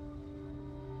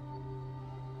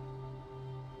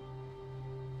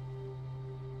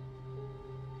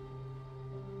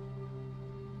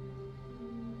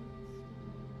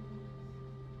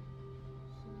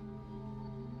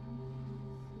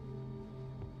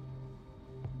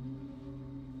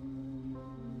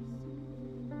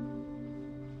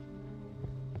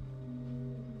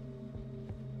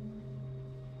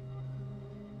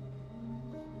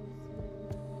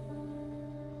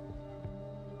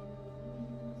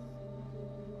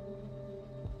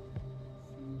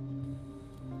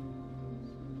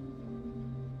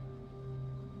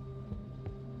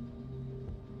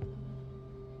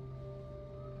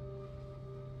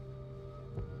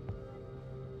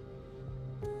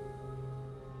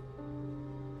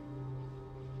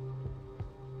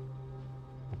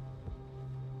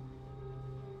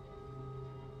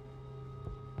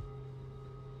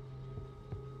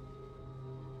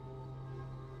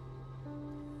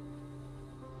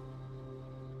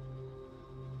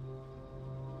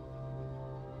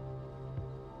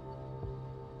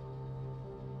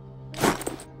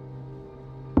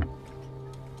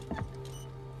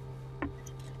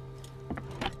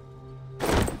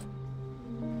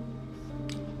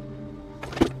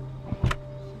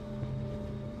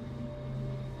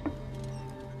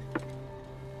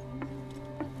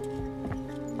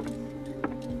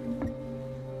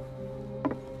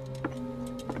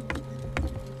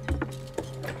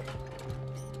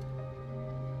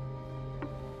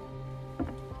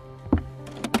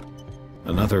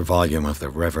 Another volume of the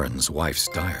Reverend's wife's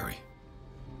diary.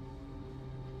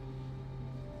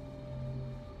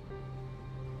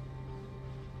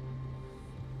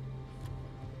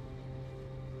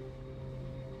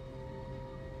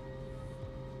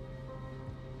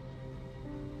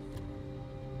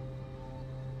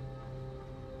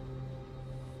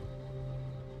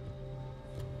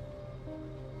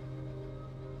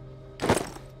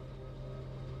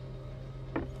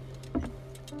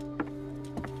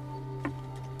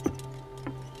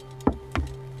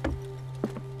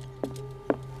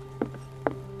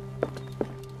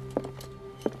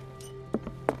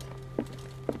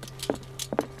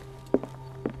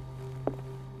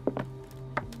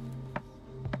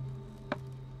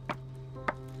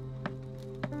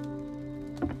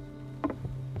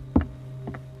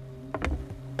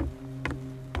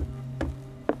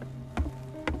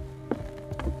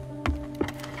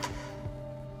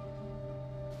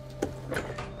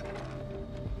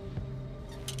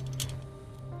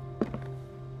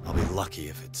 Lucky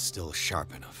if it's still sharp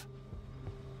enough.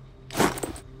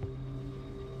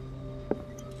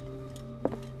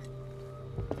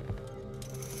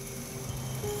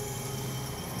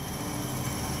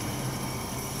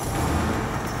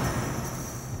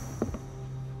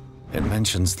 It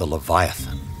mentions the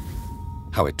Leviathan,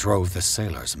 how it drove the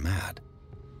sailors mad.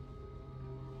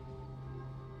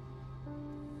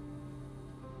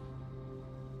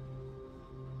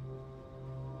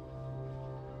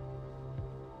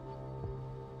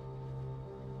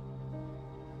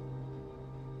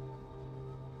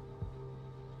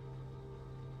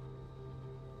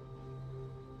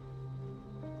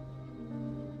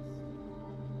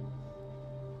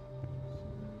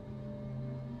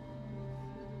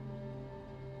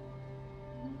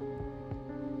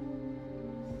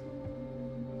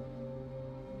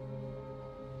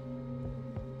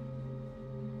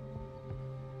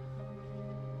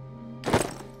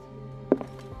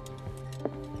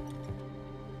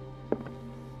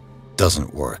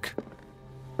 Doesn't work.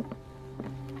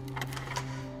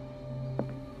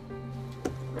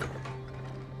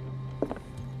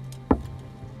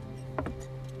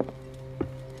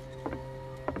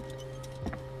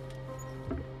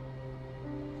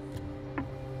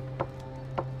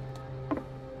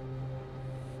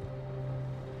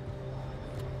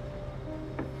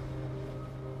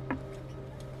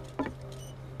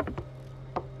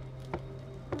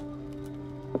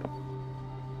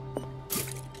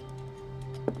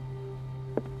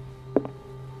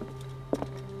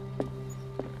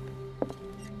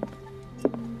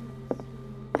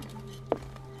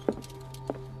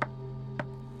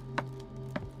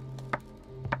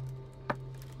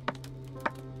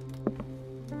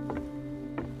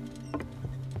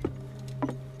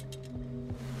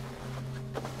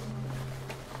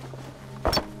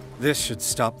 This should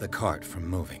stop the cart from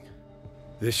moving.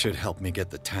 This should help me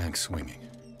get the tank swinging.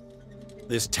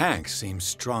 This tank seems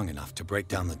strong enough to break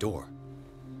down the door.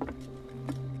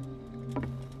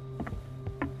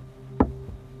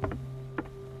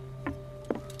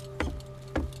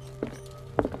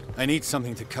 I need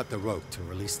something to cut the rope to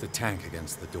release the tank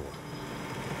against the door.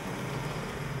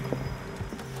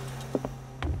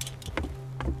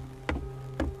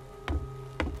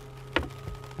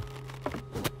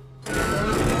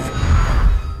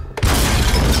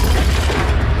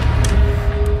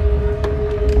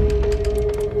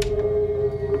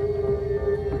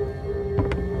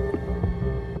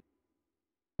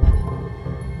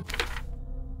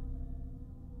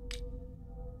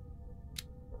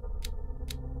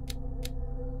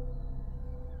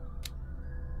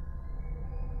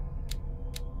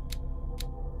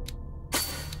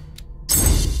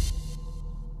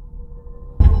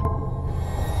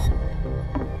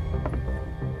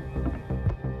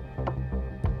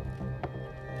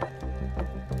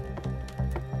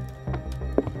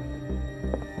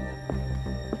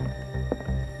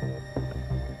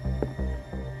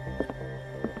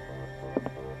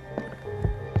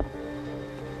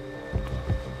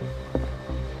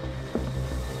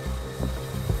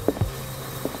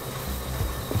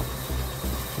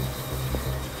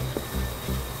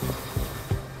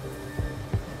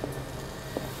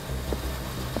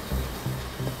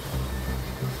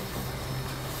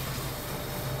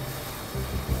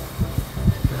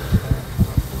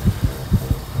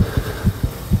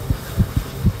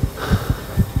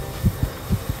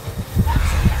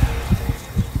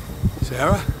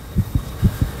 Sarah?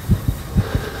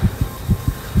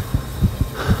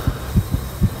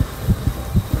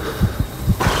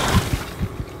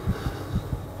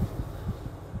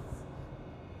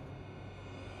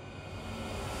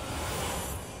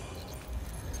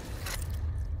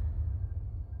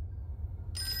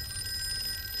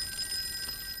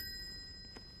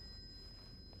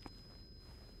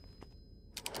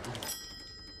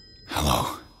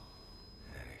 Hello.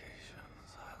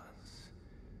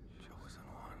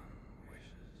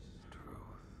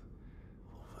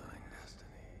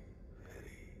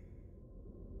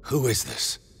 Who is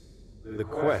this? The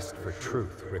quest for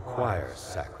truth requires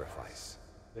sacrifice.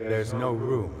 There's no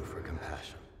room for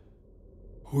compassion.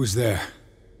 Who's there?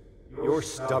 Your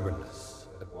stubbornness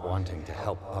at wanting to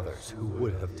help others who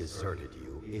would have deserted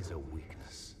you is a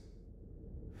weakness.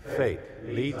 Fate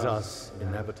leads us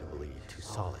inevitably to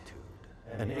solitude,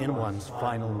 and in one's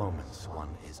final moments,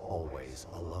 one is always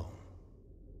alone.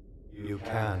 You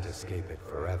can't escape it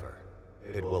forever.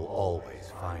 It will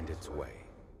always find its way.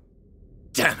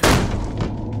 Damn it!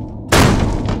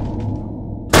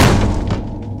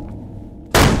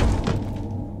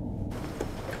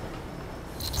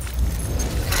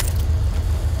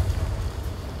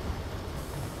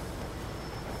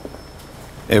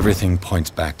 Everything points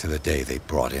back to the day they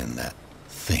brought in that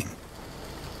thing.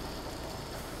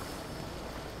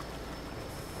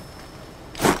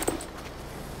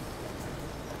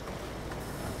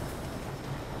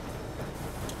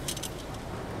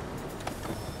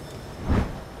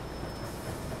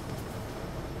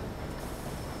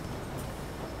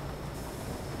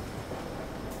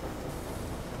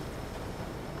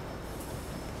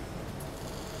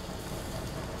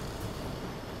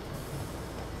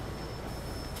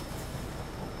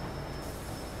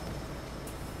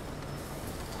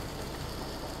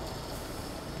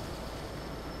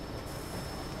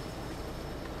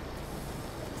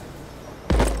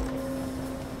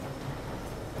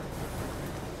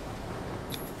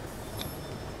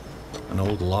 An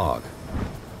old log.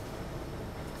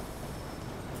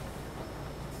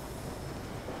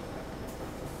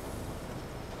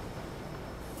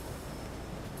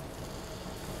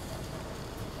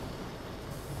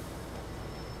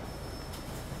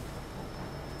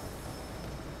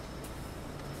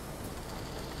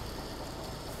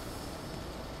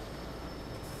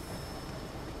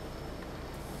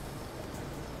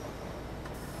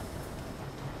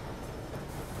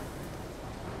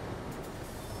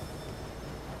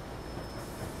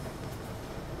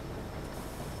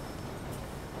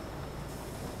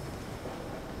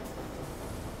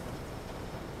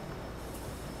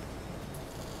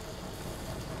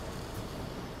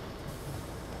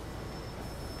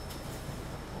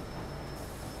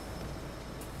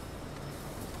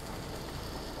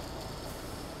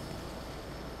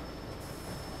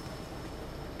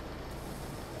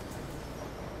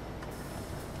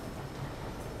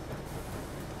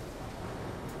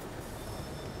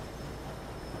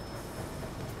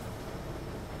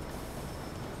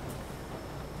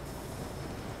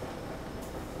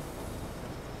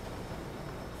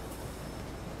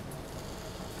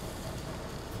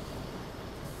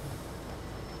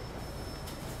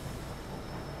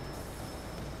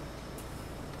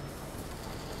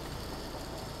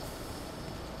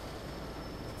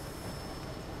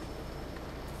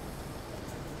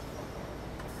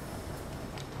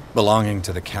 belonging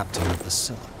to the captain of the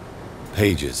Scylla.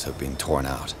 Pages have been torn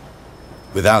out.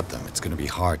 Without them, it's going to be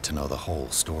hard to know the whole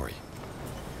story.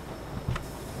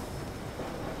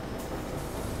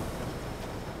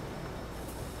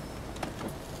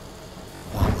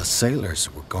 While the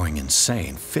sailors were going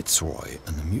insane, Fitzroy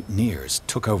and the mutineers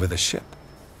took over the ship,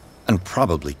 and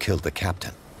probably killed the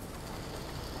captain.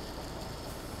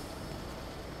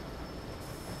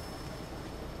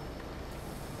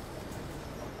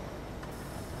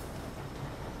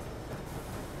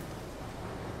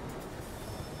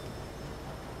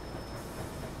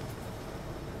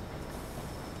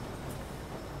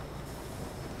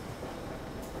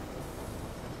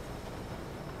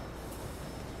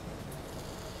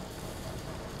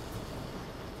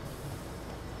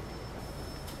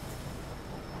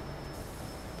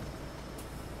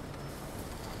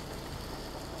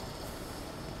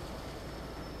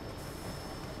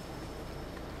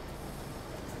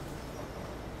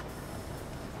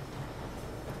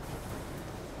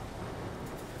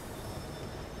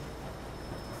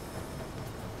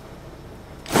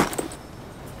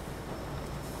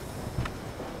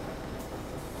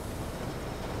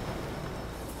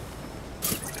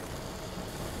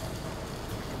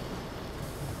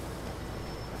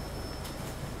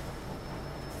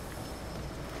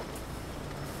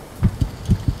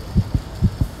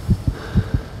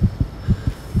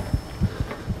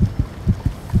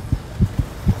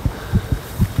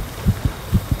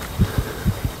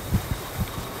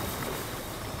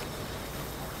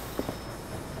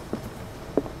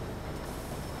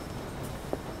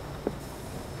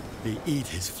 They eat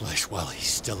his flesh while he's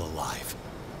still alive.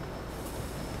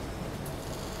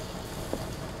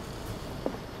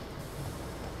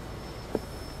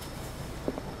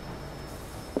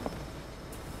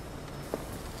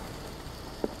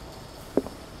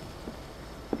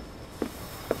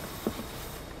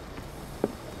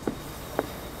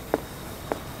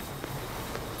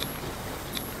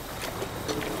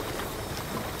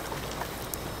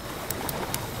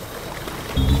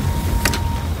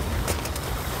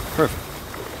 Perfect.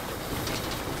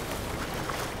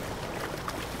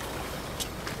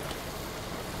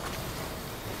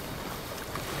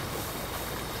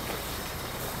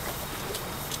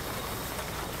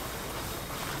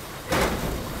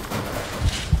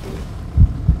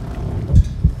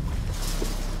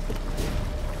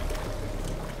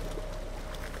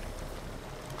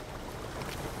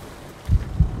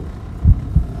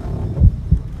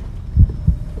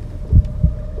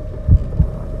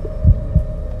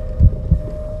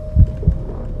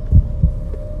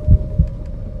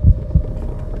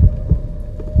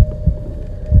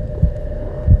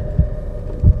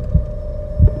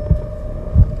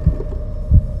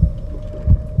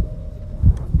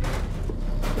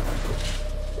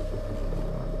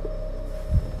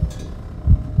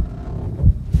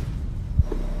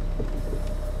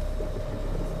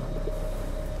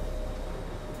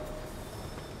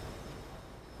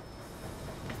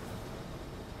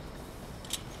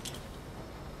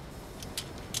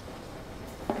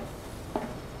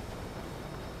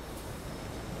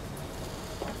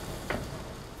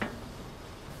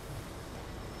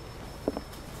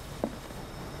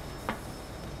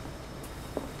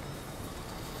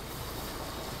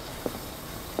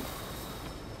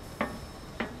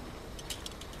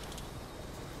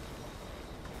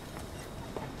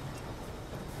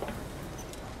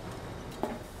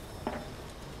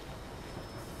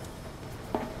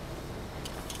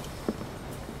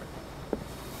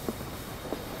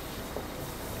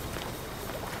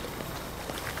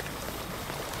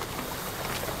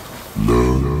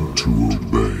 Learn to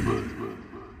obey.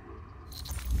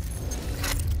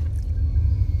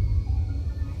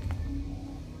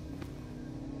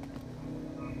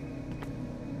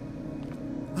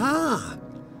 Ah,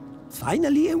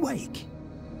 finally awake.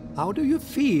 How do you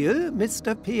feel,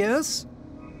 Mr. Pierce?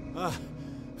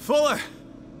 Fuller!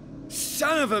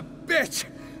 Son of a bitch!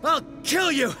 I'll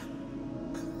kill you!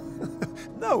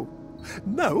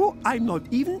 No, I'm not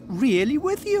even really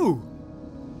with you.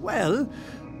 Well,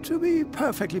 to be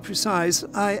perfectly precise,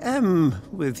 I am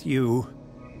with you.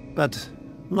 But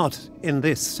not in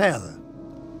this cell.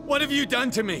 What have you done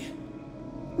to me?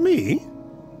 Me?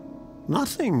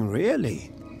 Nothing,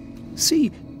 really.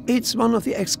 See, it's one of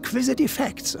the exquisite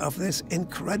effects of this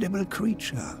incredible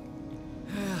creature.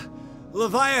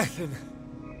 Leviathan!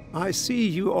 I see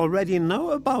you already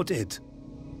know about it.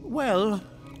 Well,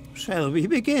 shall we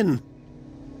begin?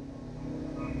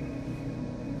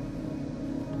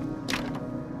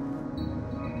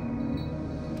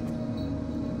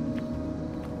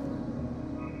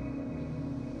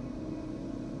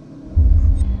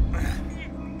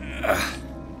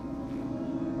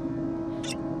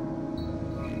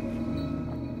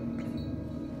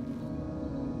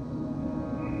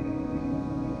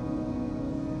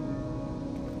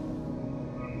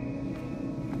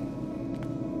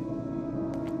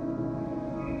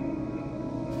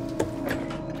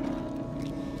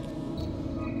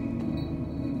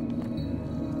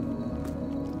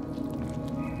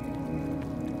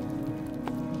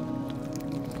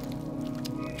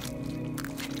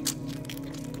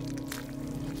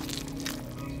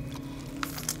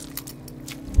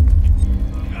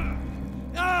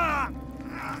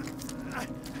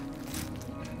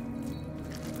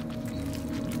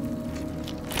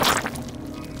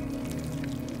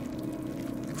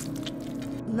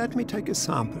 let me take a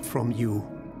sample from you.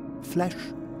 Flesh,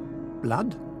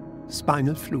 blood,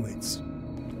 spinal fluids.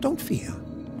 Don't fear.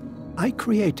 I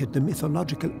created the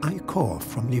mythological ichor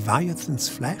from Leviathan's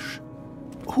flesh.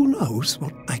 Who knows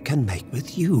what I can make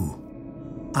with you?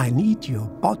 I need your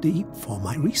body for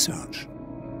my research.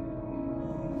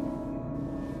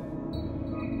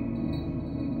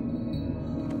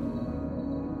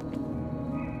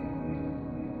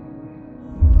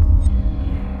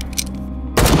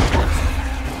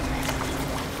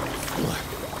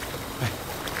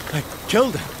 I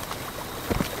killed him.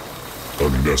 A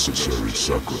necessary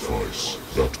sacrifice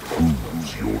that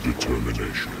proves your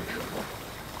determination.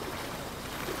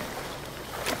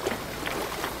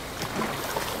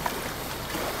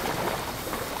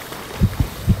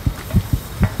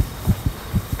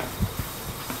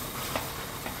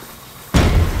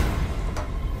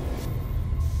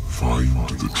 Find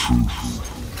the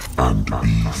truth and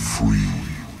be free.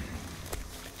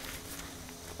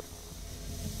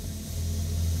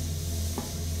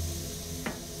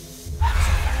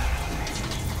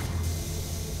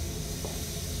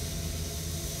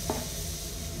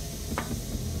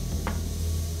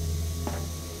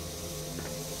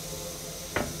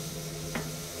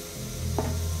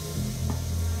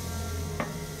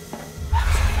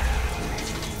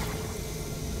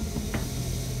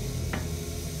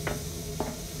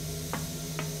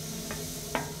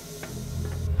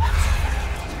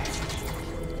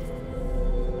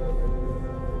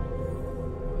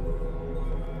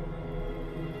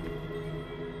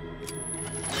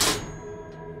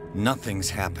 Nothing's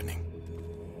happening.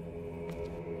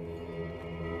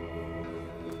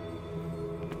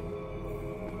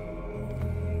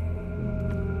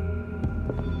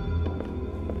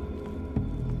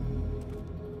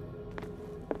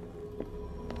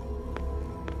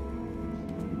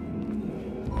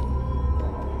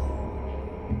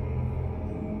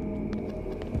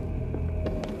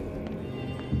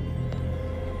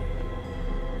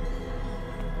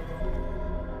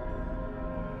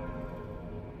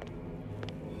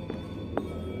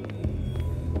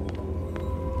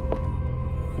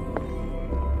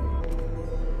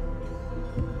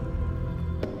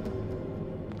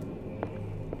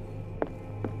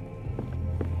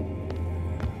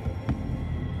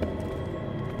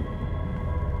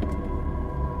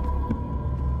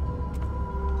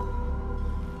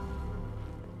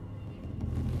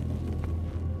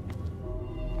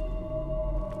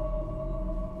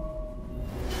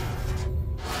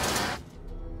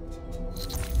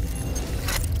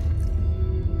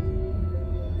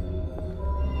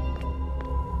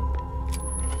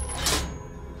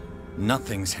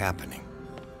 Nothing's happening.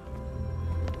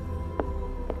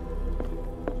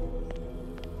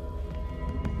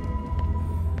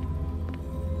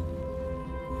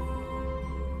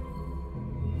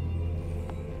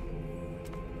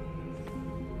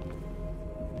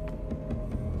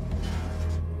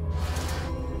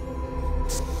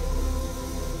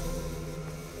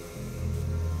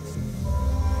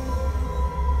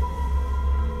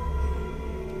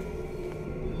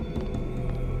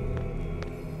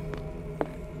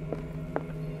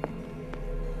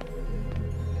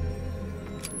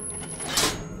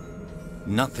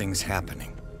 Nothing's happening.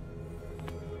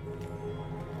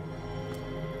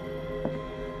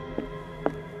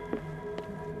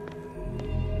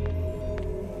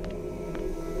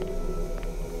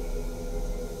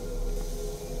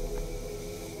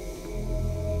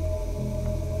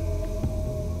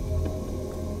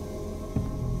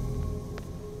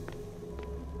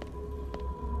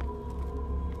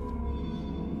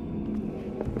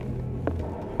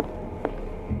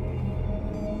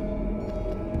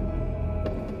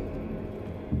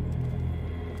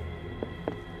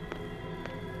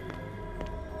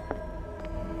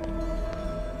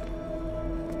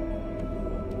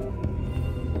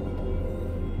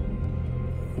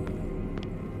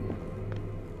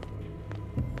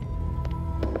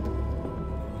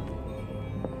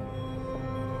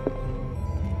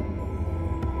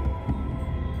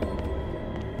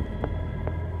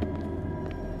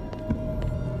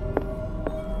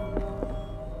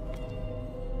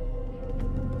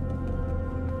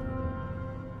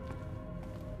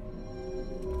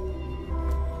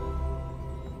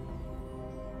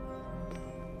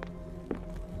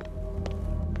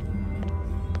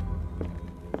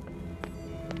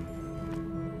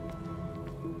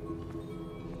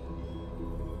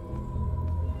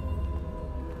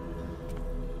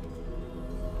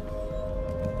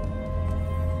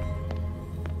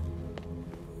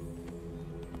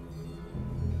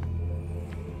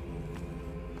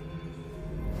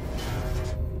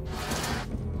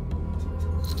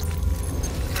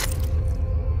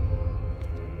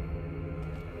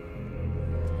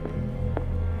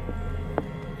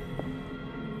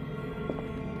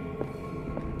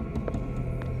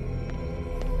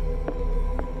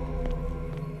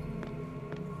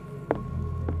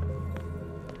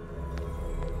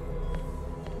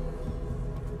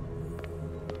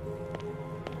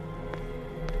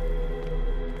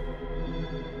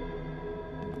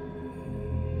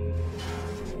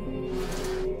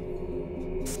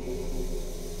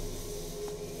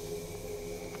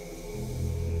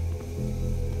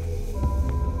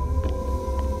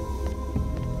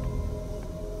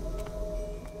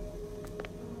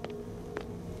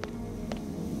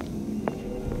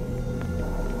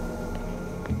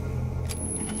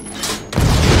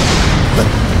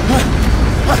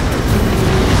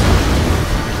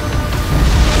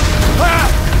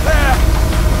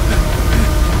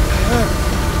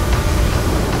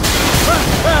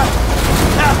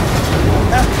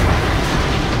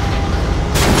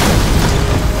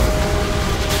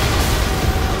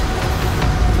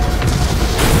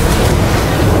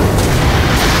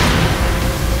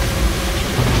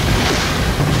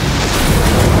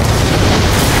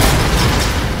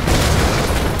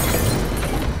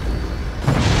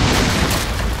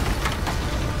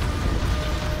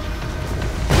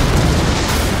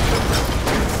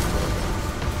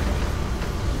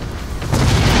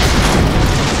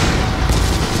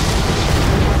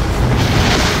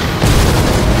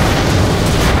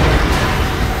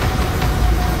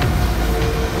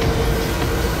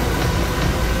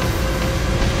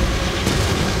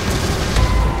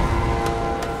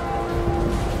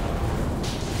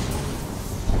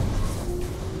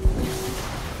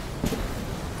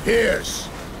 Pierce!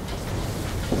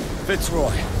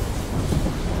 Fitzroy.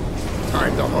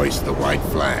 Time to hoist the white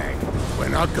flag. We're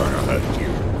not gonna hurt you.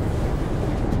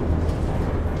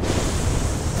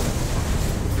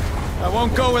 I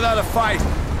won't go without a fight.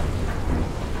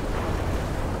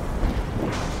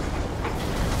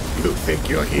 You think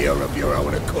you're here of your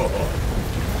own accord?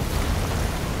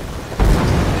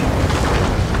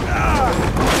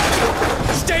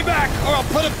 Stay back, or I'll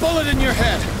put a bullet in your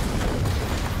head!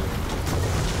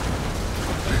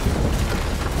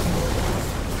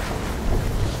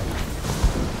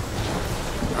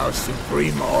 Our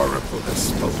Supreme Oracle has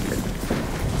spoken.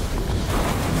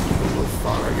 You will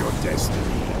follow your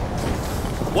destiny.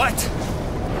 What?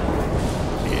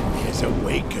 In his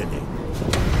awakening.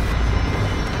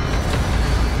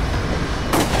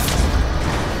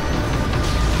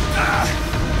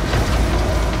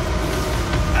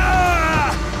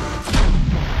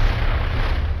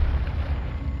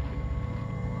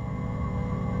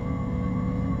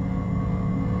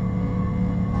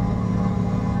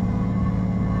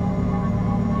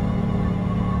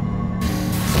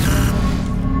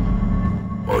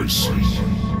 I see.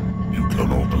 You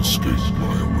cannot escape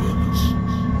my awareness.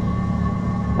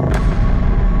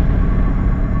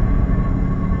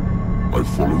 I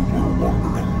followed your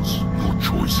wanderings, your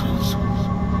choices,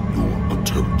 your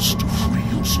attempts to free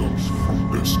yourself from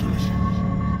destiny.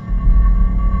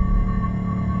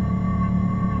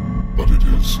 But it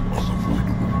is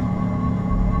unavoidable.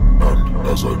 And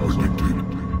as I predicted,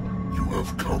 you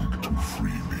have come to free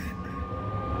me.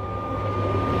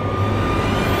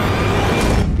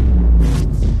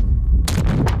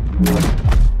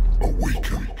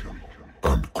 Awaken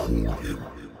and call him.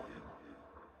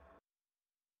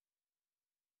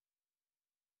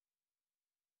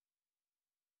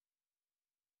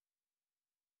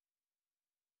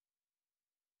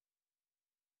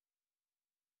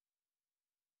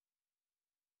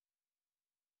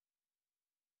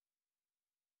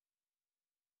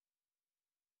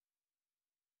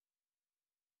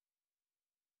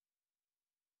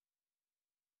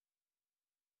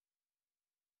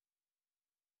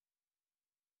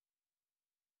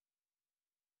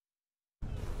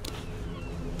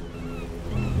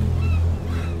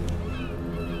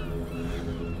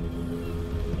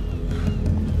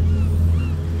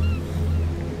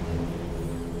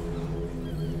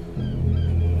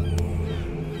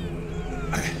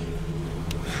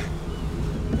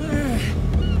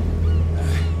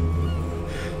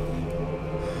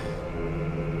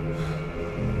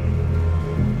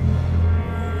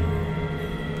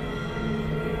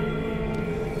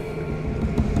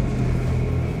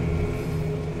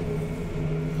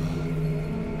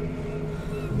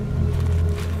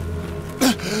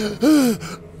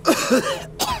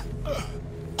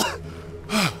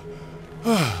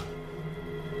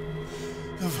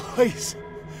 The voice.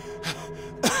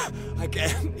 I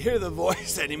can't hear the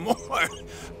voice anymore.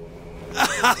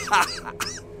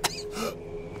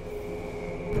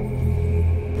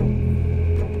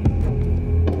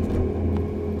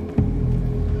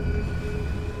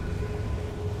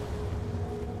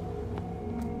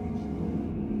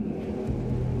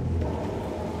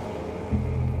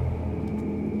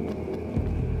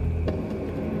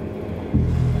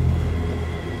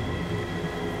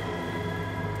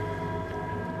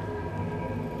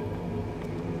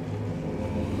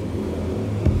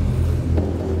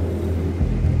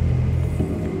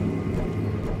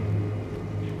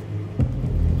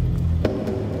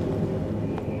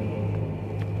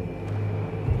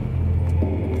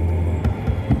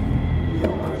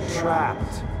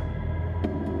 Trapped.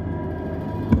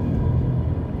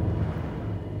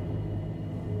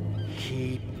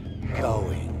 Keep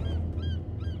going.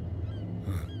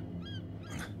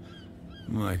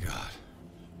 My God.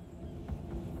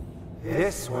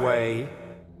 This way.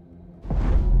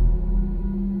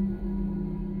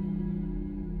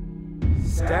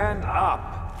 Stand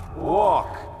up.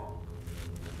 Walk.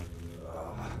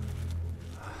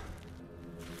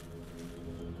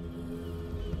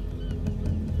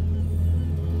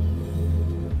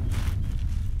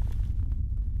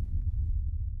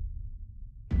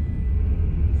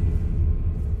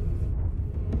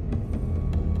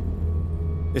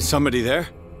 Is somebody there?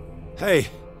 Hey,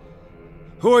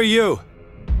 who are you?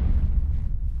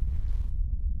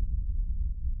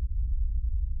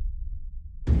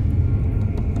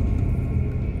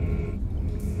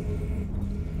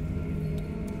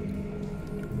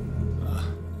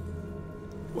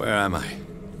 Where am I?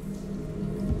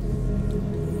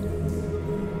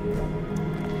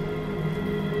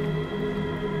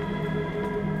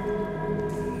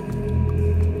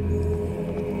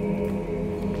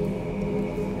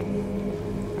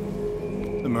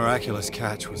 The miraculous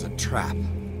catch was a trap.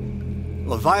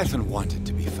 Leviathan wanted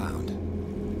to be found.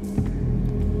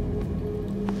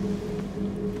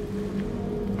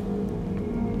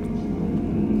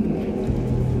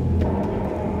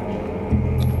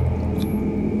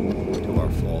 To our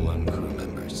fallen crew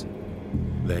members,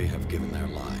 they have given their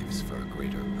lives for a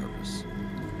greater purpose.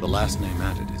 The last name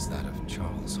added is that of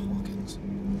Charles Hawkins.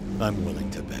 I'm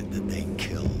willing to bet that they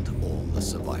killed all the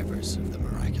survivors of the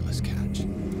miraculous catch.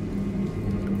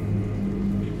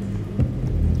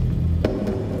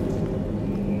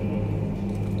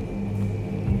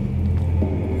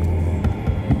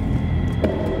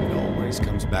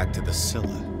 Back to the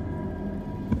Scylla.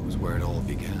 It was where it all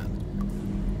began.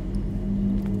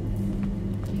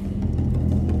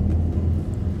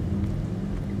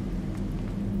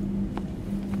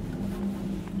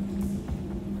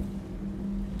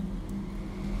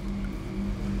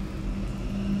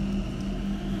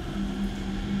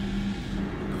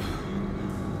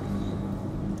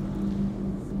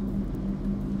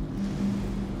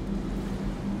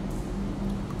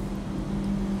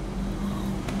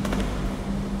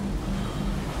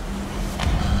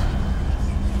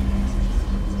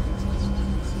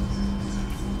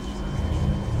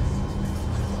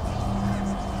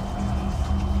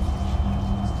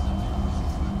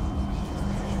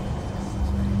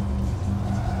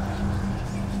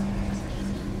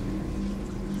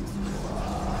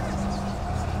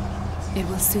 It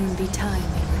will soon be time,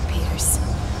 Edward Pierce.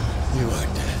 You are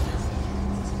dead.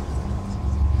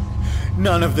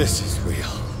 None of this is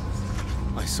real.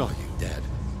 I saw you dead,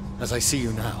 as I see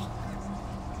you now.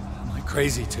 Am I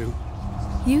crazy too?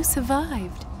 You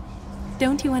survived.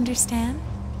 Don't you understand?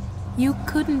 You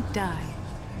couldn't die.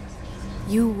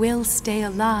 You will stay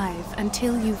alive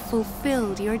until you've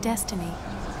fulfilled your destiny.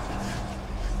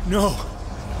 No.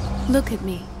 Look at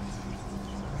me.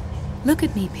 Look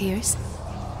at me, Pierce.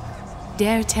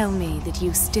 Dare tell me that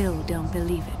you still don't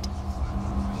believe it.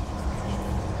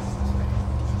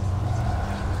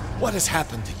 What has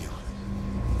happened to you?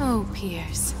 Oh,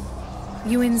 Pierce.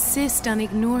 You insist on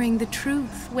ignoring the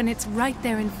truth when it's right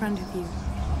there in front of you.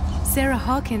 Sarah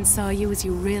Hawkins saw you as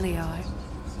you really are.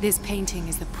 This painting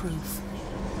is the proof.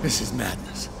 This is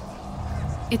madness.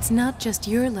 It's not just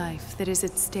your life that is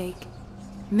at stake.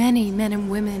 Many men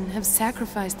and women have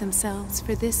sacrificed themselves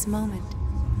for this moment.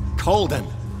 Colden!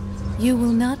 You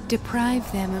will not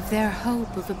deprive them of their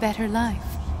hope of a better life.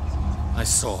 I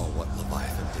saw what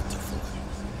Leviathan did to Fuller.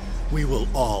 We will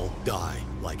all die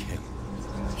like him.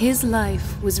 His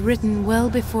life was written well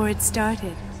before it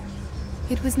started.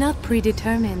 It was not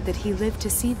predetermined that he lived to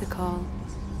see the call.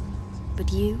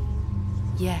 But you?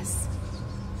 Yes.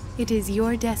 It is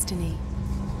your destiny.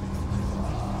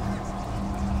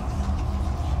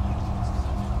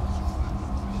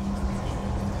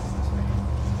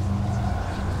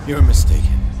 You're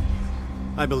mistaken.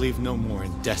 I believe no more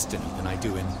in destiny than I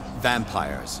do in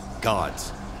vampires,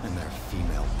 gods, and their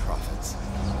female prophets.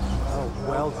 Oh,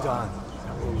 well done.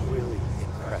 That will really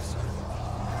impress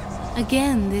her.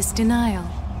 Again, this denial.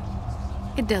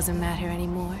 It doesn't matter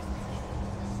anymore.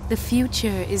 The future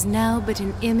is now but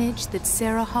an image that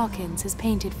Sarah Hawkins has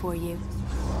painted for you.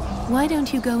 Why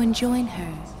don't you go and join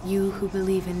her, you who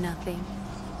believe in nothing?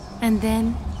 And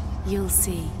then, you'll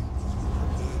see.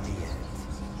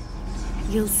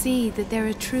 You'll see that there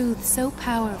are truths so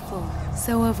powerful,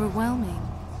 so overwhelming,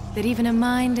 that even a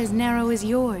mind as narrow as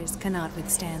yours cannot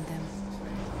withstand them.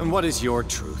 And what is your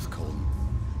truth, Colden?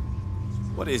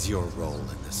 What is your role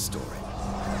in this story?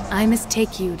 I must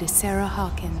take you to Sarah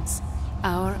Hawkins,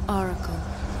 our oracle.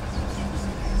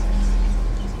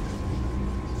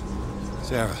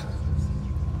 Sarah,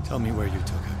 tell me where you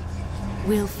took her.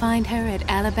 We'll find her at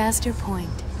Alabaster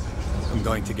Point. I'm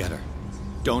going to get her.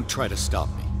 Don't try to stop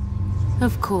me.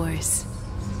 Of course.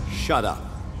 Shut up.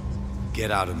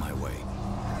 Get out of my way.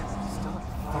 Stop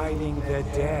fighting the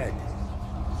dead.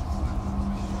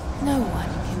 No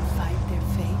one can fight their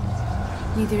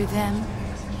fate. Neither them,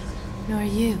 nor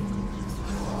you.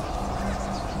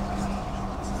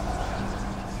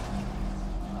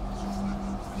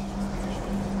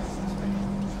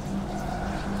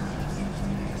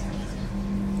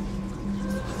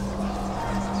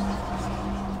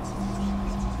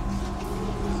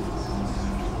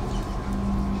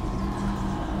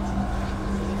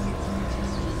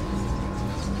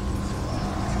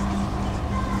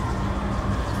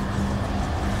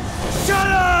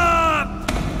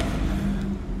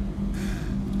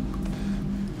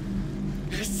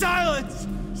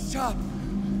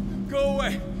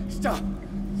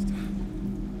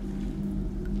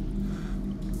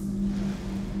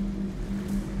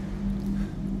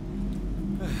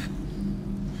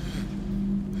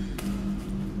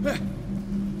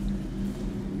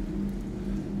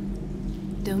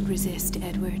 Don't resist,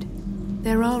 Edward.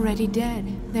 They're already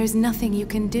dead. There's nothing you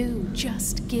can do.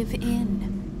 Just give in.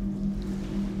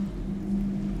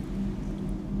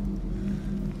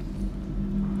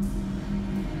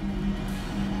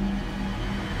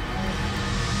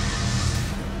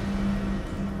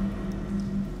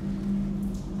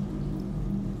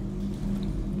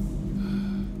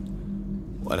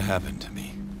 What happened to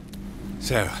me?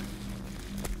 Sarah.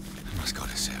 I must go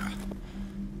to Sarah.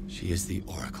 She is the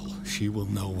Oracle. She will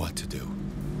know what to do.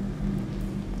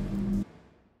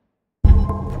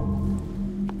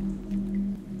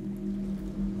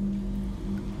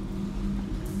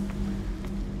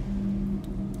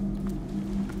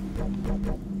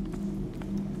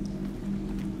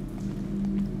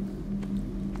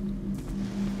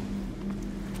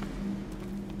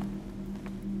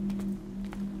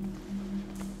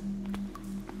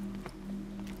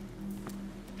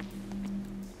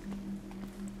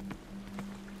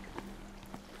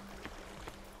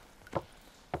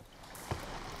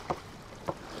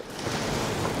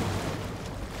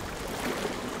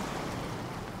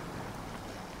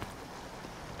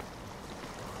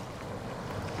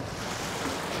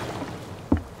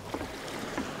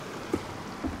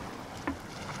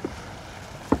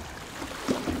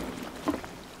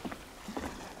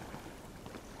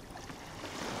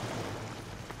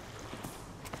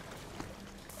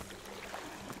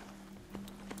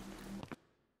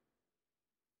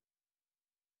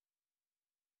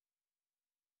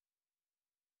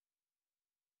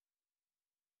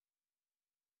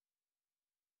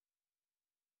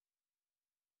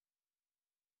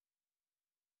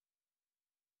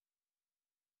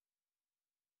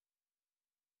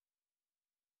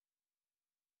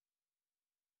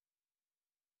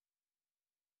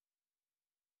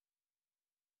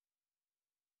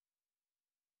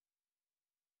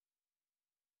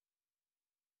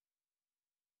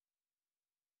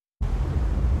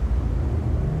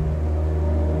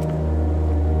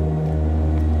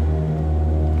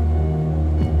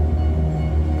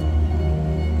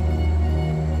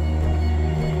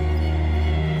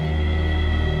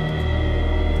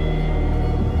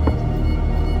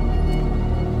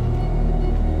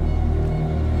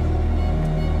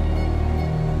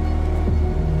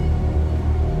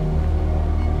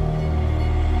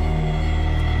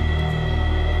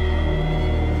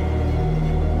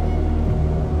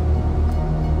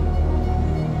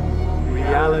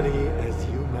 Reality as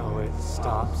you know it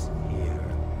stops here.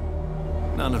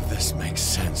 None of this makes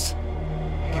sense.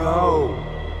 Go!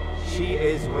 She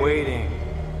is waiting.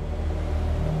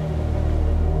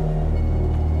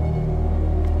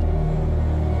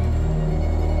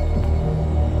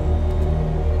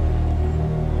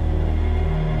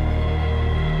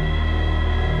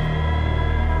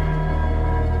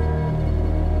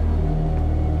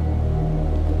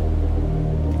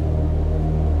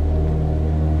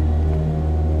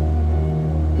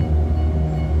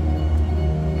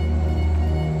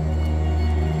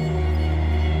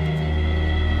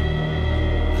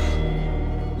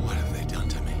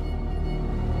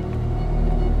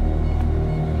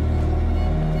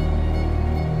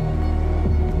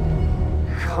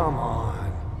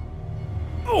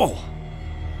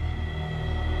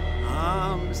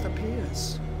 Mr.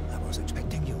 Pierce. I was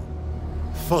expecting you.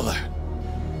 Fuller,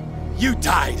 you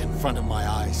died in front of my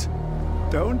eyes.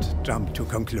 Don't jump to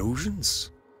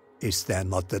conclusions. Is there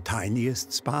not the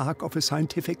tiniest spark of a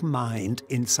scientific mind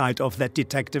inside of that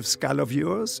detective skull of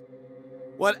yours?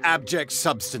 What abject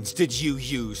substance did you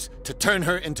use to turn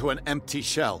her into an empty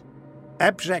shell?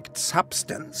 Abject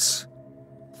substance.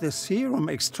 The serum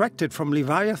extracted from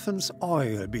Leviathan's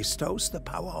oil bestows the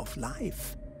power of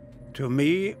life. To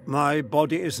me, my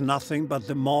body is nothing but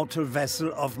the mortal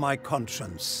vessel of my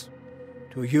conscience.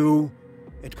 To you,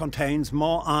 it contains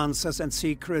more answers and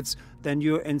secrets than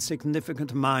your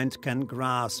insignificant mind can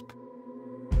grasp.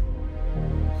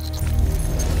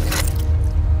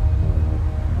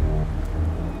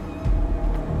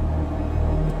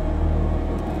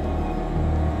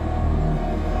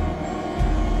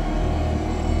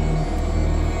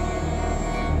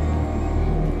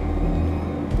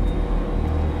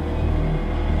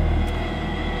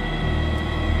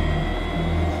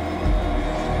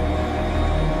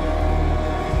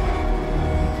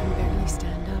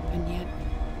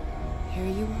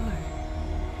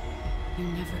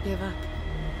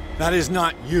 That is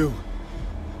not you.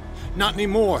 Not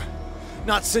anymore.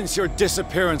 Not since your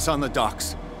disappearance on the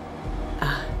docks.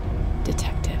 Ah,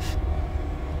 detective.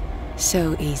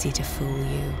 So easy to fool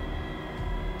you.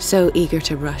 So eager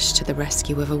to rush to the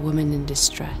rescue of a woman in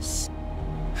distress.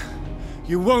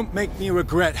 You won't make me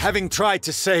regret having tried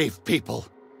to save people.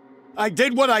 I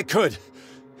did what I could.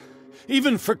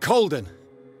 Even for Colden.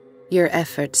 Your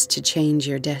efforts to change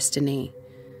your destiny,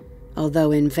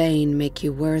 although in vain, make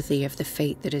you worthy of the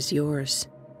fate that is yours.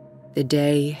 The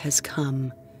day has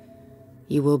come.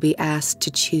 You will be asked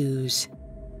to choose.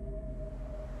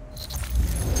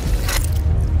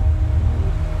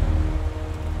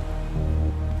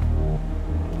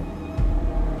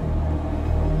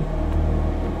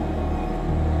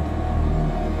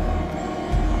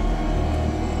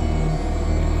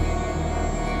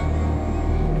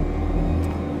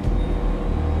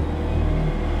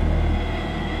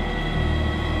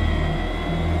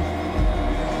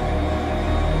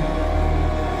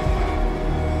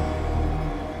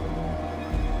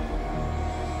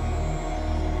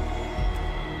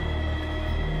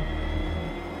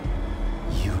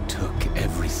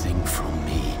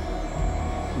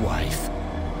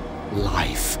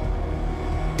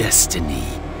 Destiny.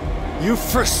 You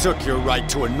forsook your right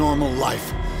to a normal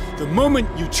life the moment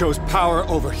you chose power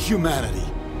over humanity.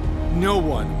 No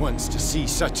one wants to see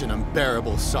such an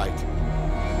unbearable sight.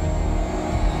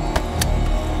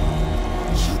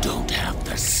 You don't have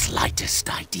the slightest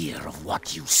idea of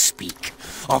what you speak,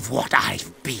 of what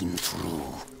I've been through.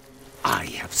 I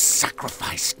have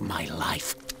sacrificed my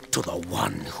life to the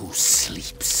one who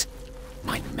sleeps.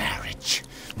 My marriage,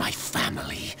 my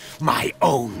family, my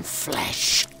own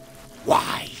flesh.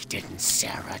 Why didn't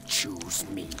Sarah choose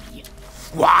me?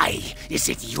 Why is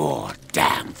it your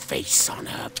damn face on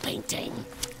her painting?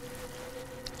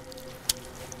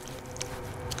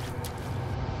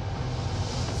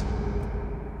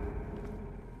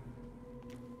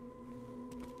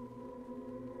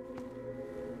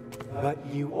 But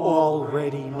you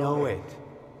already know it.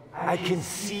 I can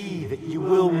see that you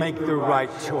will make the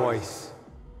right choice.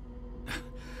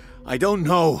 I don't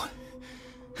know.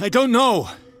 I don't know.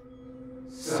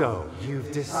 So,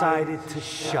 you've decided to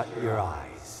shut your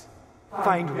eyes.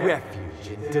 Find refuge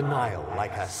in denial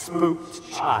like a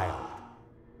spooked child.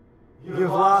 You've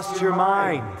lost your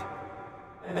mind.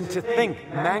 And to think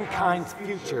mankind's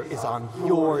future is on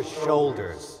your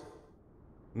shoulders.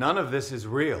 None of this is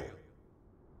real.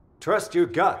 Trust your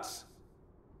guts.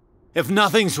 If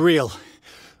nothing's real,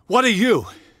 what are you?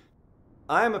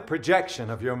 I am a projection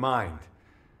of your mind.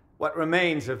 What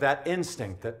remains of that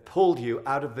instinct that pulled you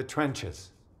out of the trenches.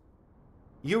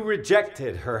 You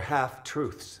rejected her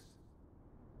half-truths.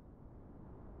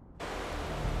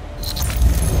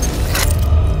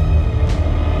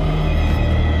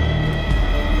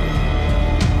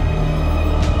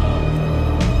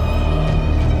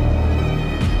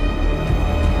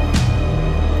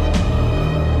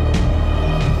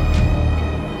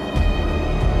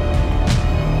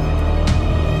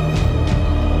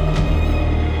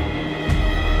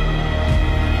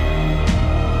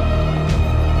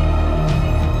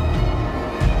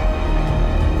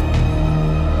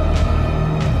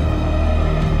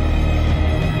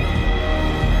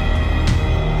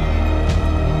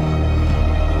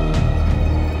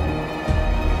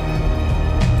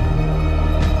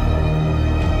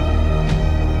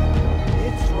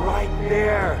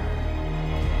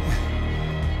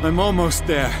 I'm almost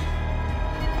there.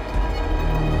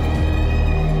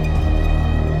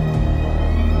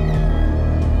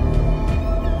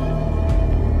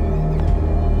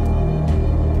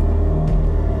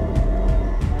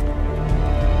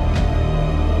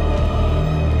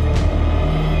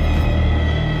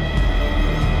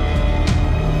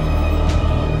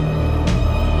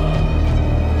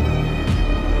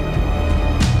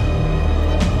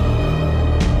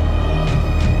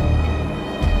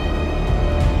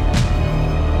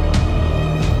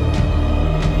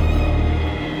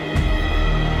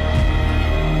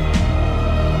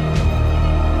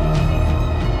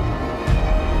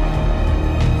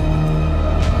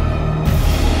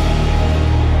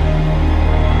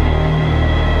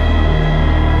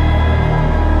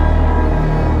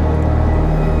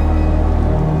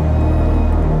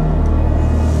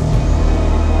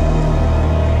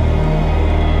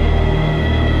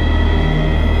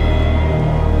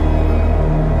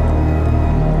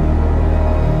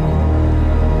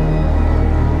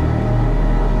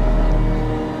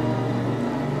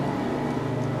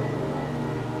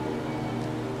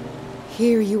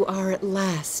 Here you are at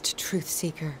last, Truth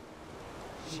Seeker.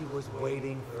 She was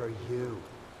waiting for you.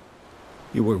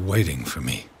 You were waiting for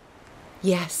me.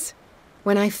 Yes.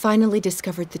 When I finally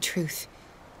discovered the truth,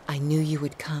 I knew you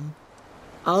would come.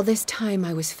 All this time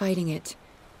I was fighting it,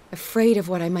 afraid of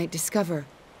what I might discover.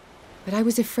 But I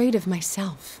was afraid of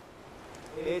myself.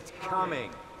 It's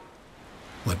coming.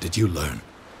 What did you learn?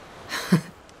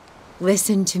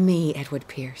 Listen to me, Edward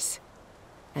Pierce.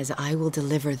 as I will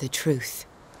deliver the truth.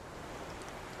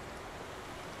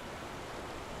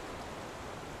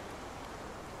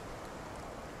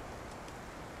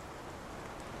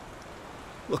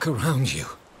 Look around you.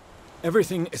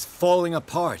 Everything is falling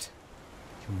apart.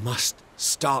 You must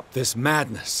stop this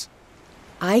madness.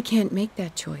 I can't make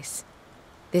that choice.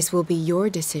 This will be your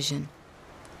decision.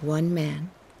 One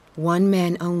man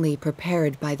only,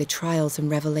 prepared by the trials and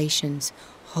revelations,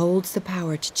 holds the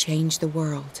power to change the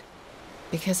world.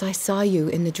 Because I saw you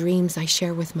in the dreams I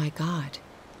share with my God.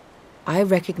 I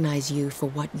recognize you for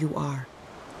what you are,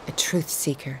 a truth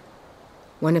seeker.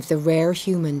 One of the rare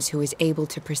humans who is able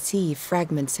to perceive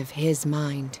fragments of his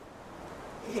mind.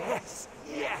 Yes,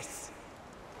 yes!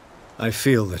 I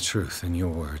feel the truth in your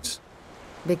words.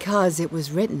 Because it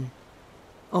was written.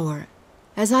 Or,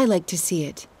 as I like to see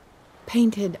it,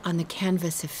 painted on the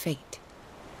canvas of fate.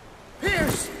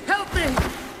 Pierce, help me!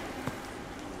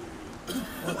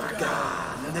 The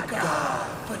god,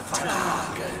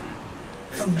 Vertagen.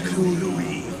 Cthulhu,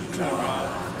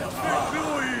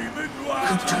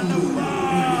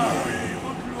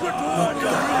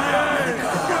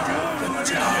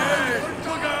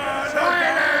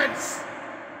 Silence!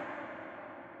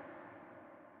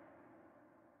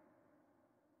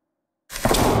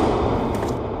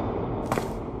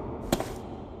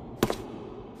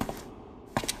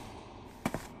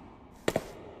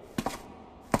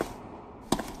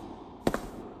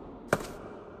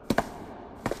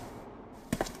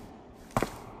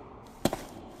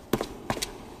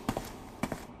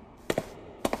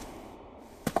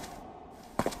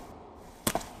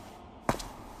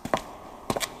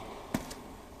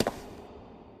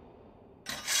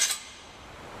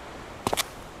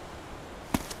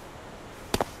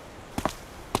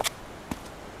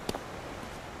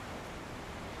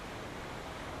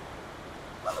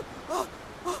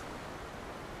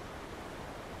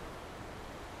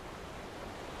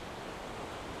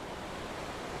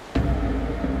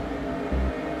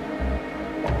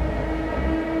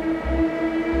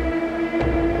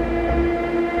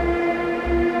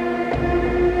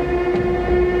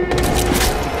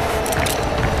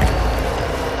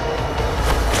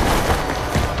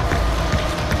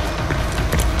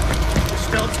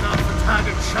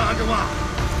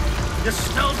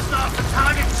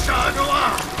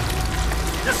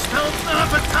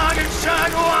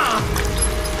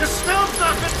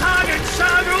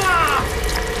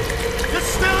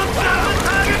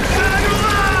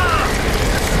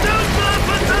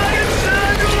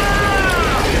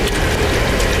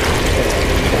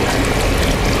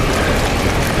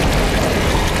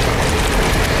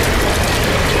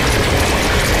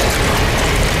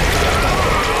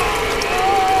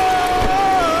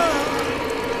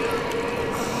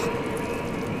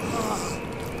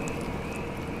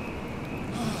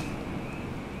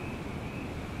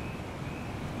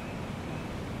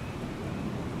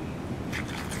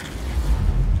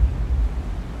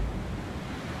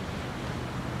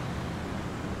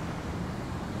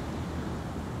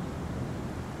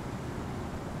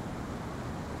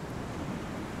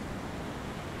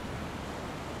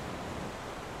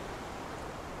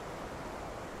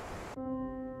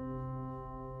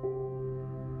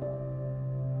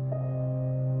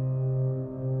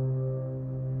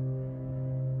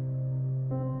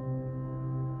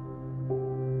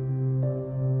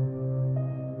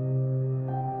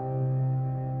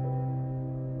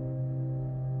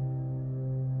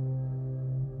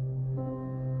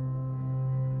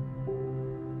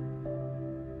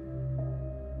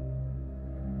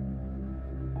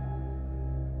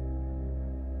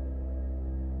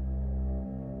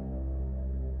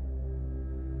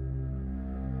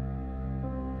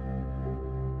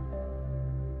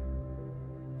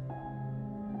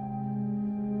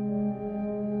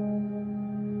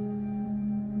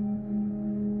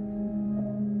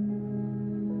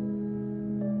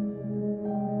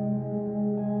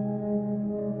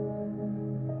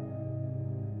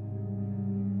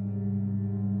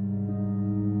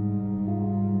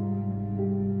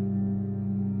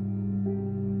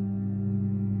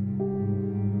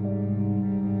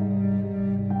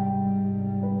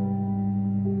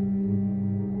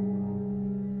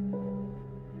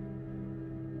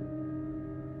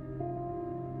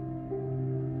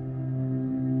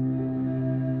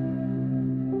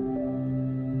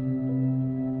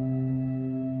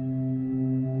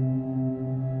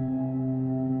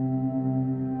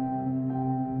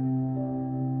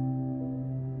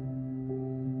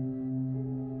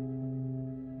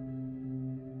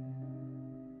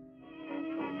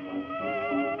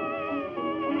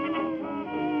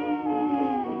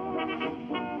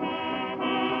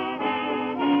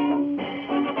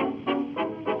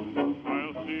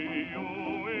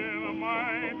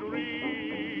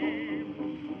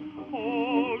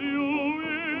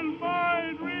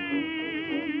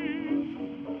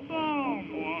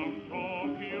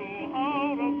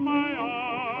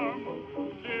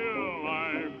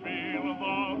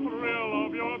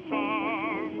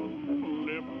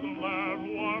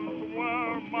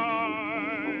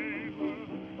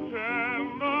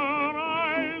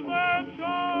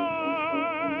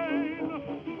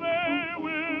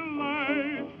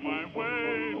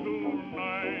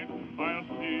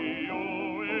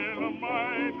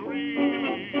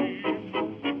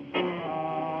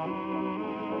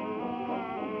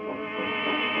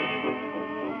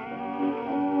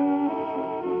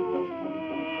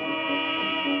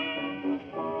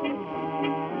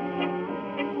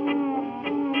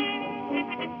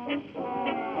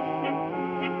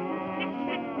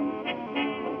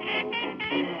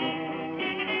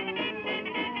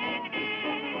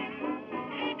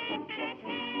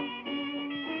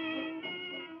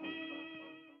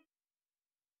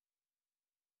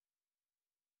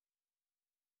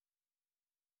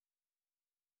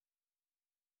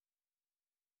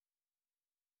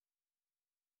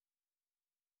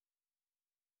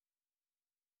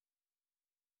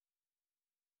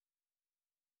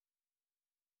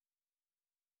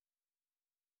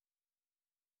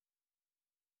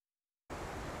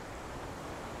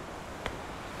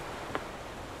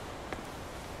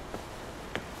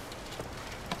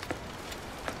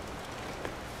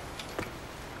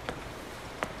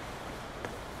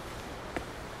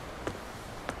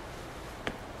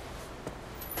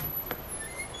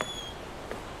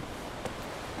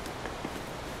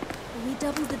 We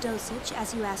doubled the dosage,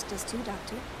 as you asked us to,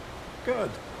 Doctor. Good,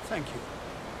 thank you.